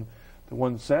Christ. And the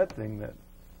one sad thing that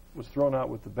was thrown out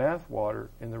with the bathwater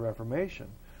in the Reformation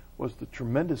was the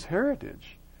tremendous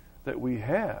heritage that we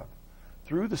have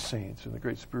through the saints and the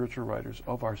great spiritual writers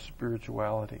of our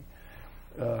spirituality.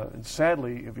 And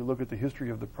sadly, if you look at the history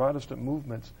of the Protestant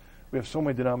movements, we have so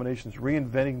many denominations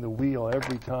reinventing the wheel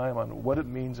every time on what it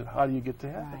means and how do you get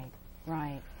to heaven.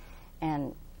 Right, right.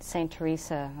 And St.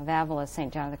 Teresa of Avila,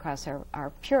 St. John of the Cross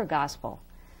are pure gospel.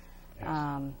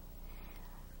 Yes.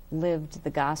 Lived the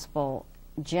gospel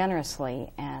generously,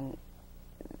 and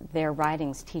their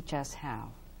writings teach us how.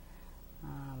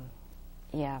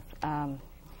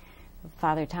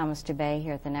 Father Thomas Dubay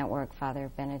here at the network,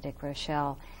 Father Benedict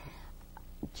Rochelle,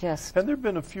 just and there have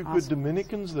been a few good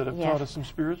Dominicans that have taught us some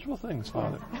spiritual things,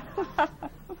 Father.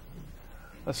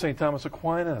 St. Thomas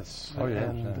Aquinas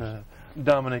and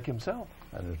Dominic himself.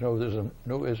 And there's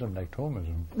no ism like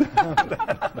Thomism.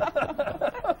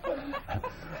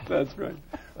 That's right.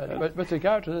 But with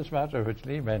regard to this matter which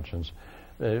Lee mentions,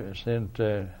 St.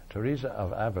 Teresa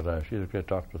of Avila, she's a great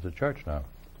doctor of the Church now,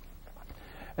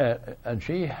 and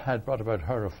she had brought about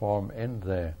her reform in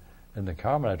the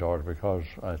Carmelite order because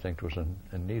I think it was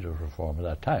in need of reform at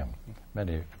that time.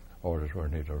 Many orders were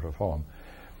in need of reform.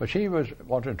 But she was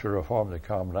wanting to reform the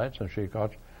Carmelites, and she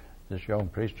got this young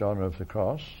priest, John of the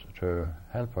Cross, to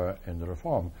help her in the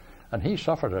reform. And he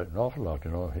suffered an awful lot,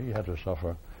 you know. He had to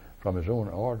suffer from his own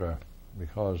order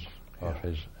because of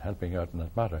his helping out in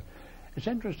that matter. It's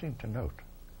interesting to note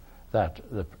that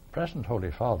the present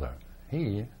Holy Father,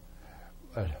 he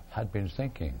had been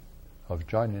thinking of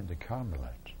joining the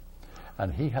Carmelites,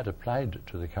 and he had applied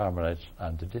to the Carmelites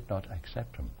and they did not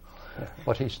accept him.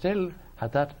 But he still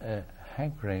had that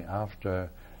hankering after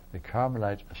the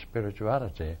Carmelite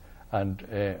spirituality,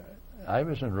 and I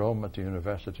was in Rome at the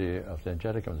University of the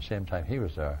Angelicum at the same time he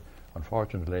was there.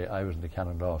 Unfortunately, I was in the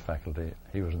canon law faculty,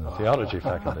 he was in the theology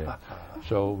faculty,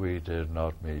 so we did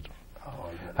not meet.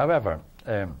 However,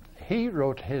 he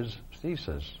wrote his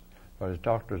thesis for his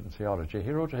doctorate in theology.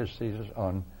 He wrote his thesis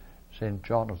on St.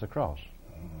 John of the Cross.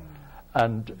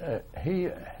 And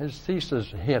his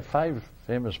thesis, he had 5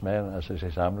 famous men as his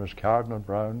examiners: Cardinal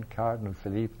Brown, Cardinal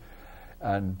Philippe,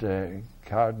 and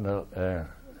Cardinal, the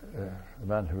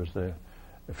man who was the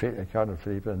Cardinal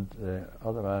Philippe, and the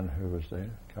other man who was the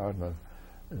Cardinal,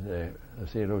 the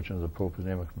theologian of the Pope, his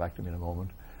name will come back to me in a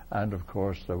moment. And of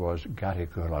course there was Gary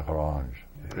Goulagrange,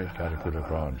 the great Gary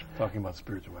Goulagrange. Talking about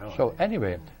spirituality. So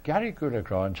anyway, Gary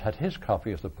Goulagrange had his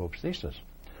copy of the Pope's thesis,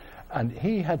 and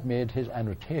he had made his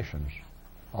annotations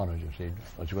on it, you see,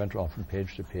 as he went on from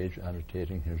page to page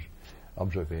annotating his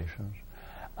observations.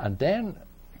 And then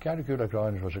Gary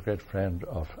Goulagrange was a great friend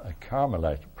of a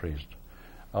Carmelite priest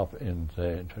up in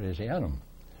the Theresianum.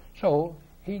 So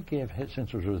he gave his,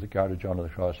 since it was the Guard of John of the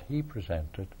Cross, he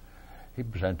presented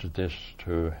this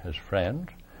to his friend.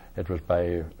 It was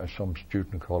by some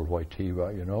student called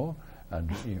Wojtyła, you know,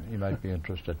 and he might be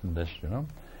interested in this, you know.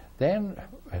 Then,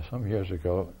 some years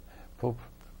ago, Pope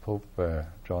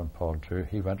John Paul II,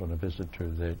 he went on a visit to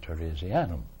the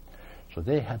Theresianum. So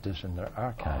they had this in their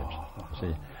archives, you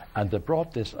see, and they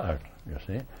brought this out, you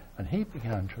see, and he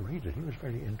began to read it. He was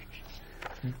very interested.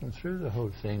 He went through the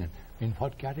whole thing, and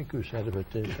what Garrigou said about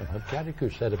this, and what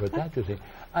Garrigou said about that, you see,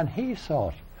 and he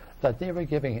thought that they were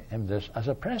giving him this as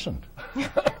a present.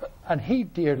 And he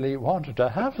dearly wanted to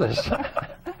have this,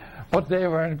 but they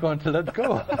weren't going to let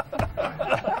go.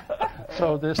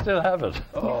 So they still have it.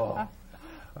 Oh,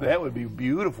 that would be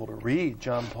beautiful to read.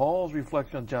 John Paul's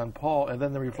reflection on John Paul, and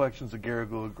then the reflections of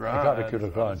Garrigou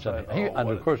Lagrange. And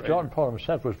of course, John Paul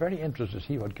himself was very interested to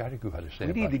see what Garrigou had to say.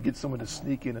 We need to get someone to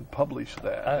sneak in and publish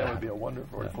that. That would be a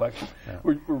wonderful reflection. Yeah.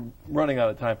 We're running out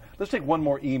of time. Let's take one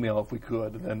more email if we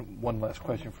could, and then one last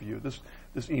question for you. This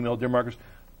email, dear Marcus,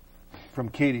 from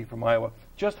Katie from Iowa.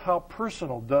 Just how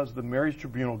personal does the marriage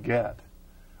tribunal get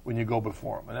when you go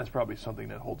before them? And that's probably something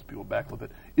that holds people back a little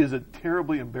bit. Is it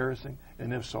terribly embarrassing,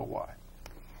 and if so, why?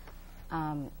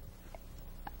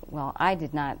 Well, I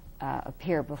did not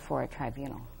appear before a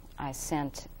tribunal. I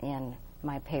sent in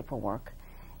my paperwork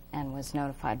and was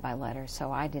notified by letter,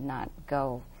 so I did not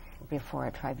go before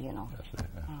a tribunal. That's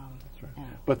right. Yeah.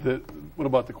 But what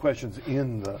about the questions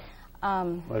in the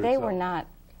letter They itself? were not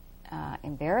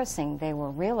embarrassing. They were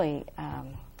really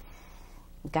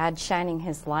God shining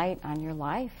His light on your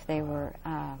life. They were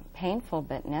painful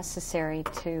but necessary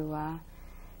to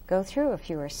go through if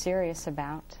you were serious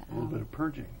about... a little bit of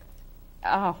purging.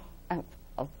 Oh,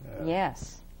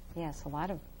 yes, a lot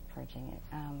of purging.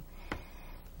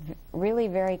 Really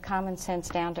very common sense,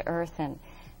 down to earth, and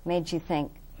made you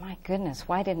think, my goodness,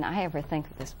 why didn't I ever think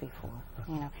of this before?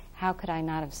 You know, how could I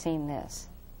not have seen this?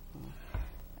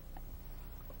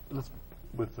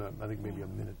 With I think maybe a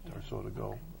minute or so to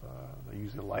go, I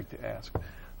usually like to ask,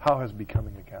 how has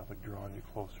becoming a Catholic drawn you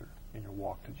closer in your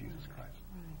walk to Jesus Christ?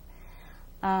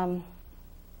 Right.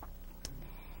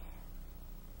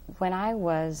 When I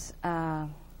was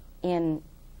in,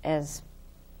 as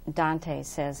Dante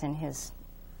says in his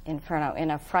Inferno,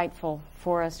 in a frightful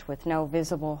forest with no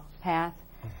visible path,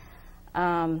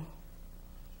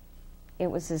 it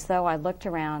was as though I looked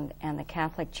around and the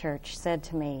Catholic Church said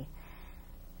to me,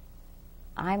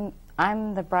 I'm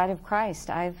the bride of Christ.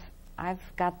 I've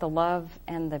got the love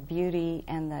and the beauty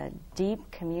and the deep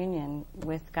communion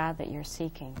with God that you're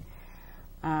seeking.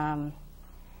 And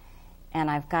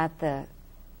I've got the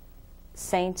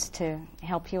saints to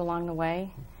help you along the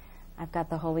way. I've got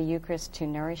the Holy Eucharist to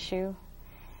nourish you.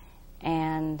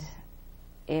 And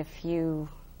if you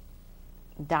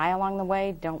die along the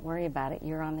way, don't worry about it.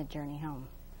 You're on the journey home.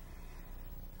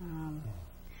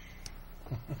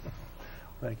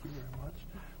 Thank you very much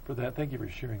for that. Thank you for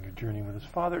sharing your journey with us,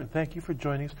 Father, and thank you for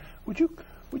joining us. Would you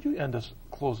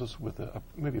close us with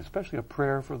maybe especially a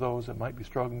prayer for those that might be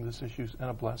struggling with these issues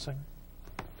and a blessing?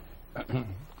 Well,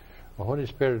 Holy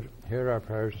Spirit, hear our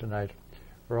prayers tonight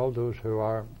for all those who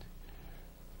are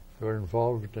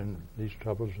involved in these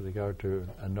troubles with regard to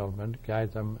annulment.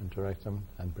 Guide them and direct them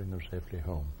and bring them safely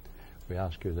home. We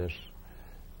ask you this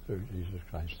through Jesus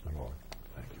Christ the Lord.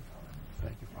 Thank you, Father.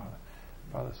 Thank you, Father.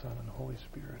 Father, Son, and Holy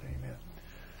Spirit. Amen.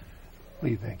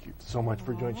 Lee, thank you so much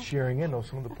for sharing in. I know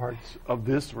some of the parts of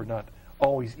this were not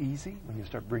always easy when you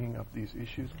start bringing up these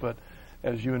issues, but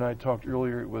as you and I talked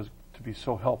earlier, it was to be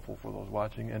so helpful for those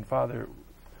watching. And Father,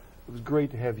 it was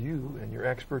great to have you and your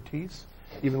expertise,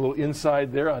 even a little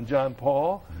inside there on John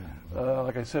Paul.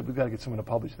 Like I said, we've got to get someone to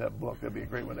publish that book. That'd be a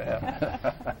great one to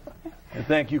have. And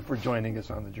thank you for joining us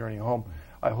on the journey home.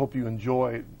 I hope you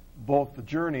enjoy both the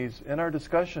journeys and our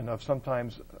discussion of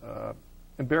sometimes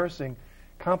embarrassing,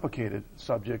 complicated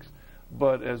subjects.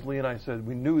 But as Lee and I said,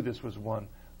 we knew this was one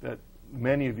that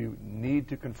many of you need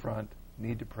to confront,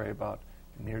 need to pray about,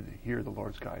 and need to hear the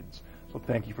Lord's guidance. So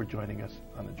thank you for joining us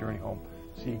on the journey home.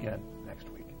 See you again next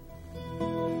week.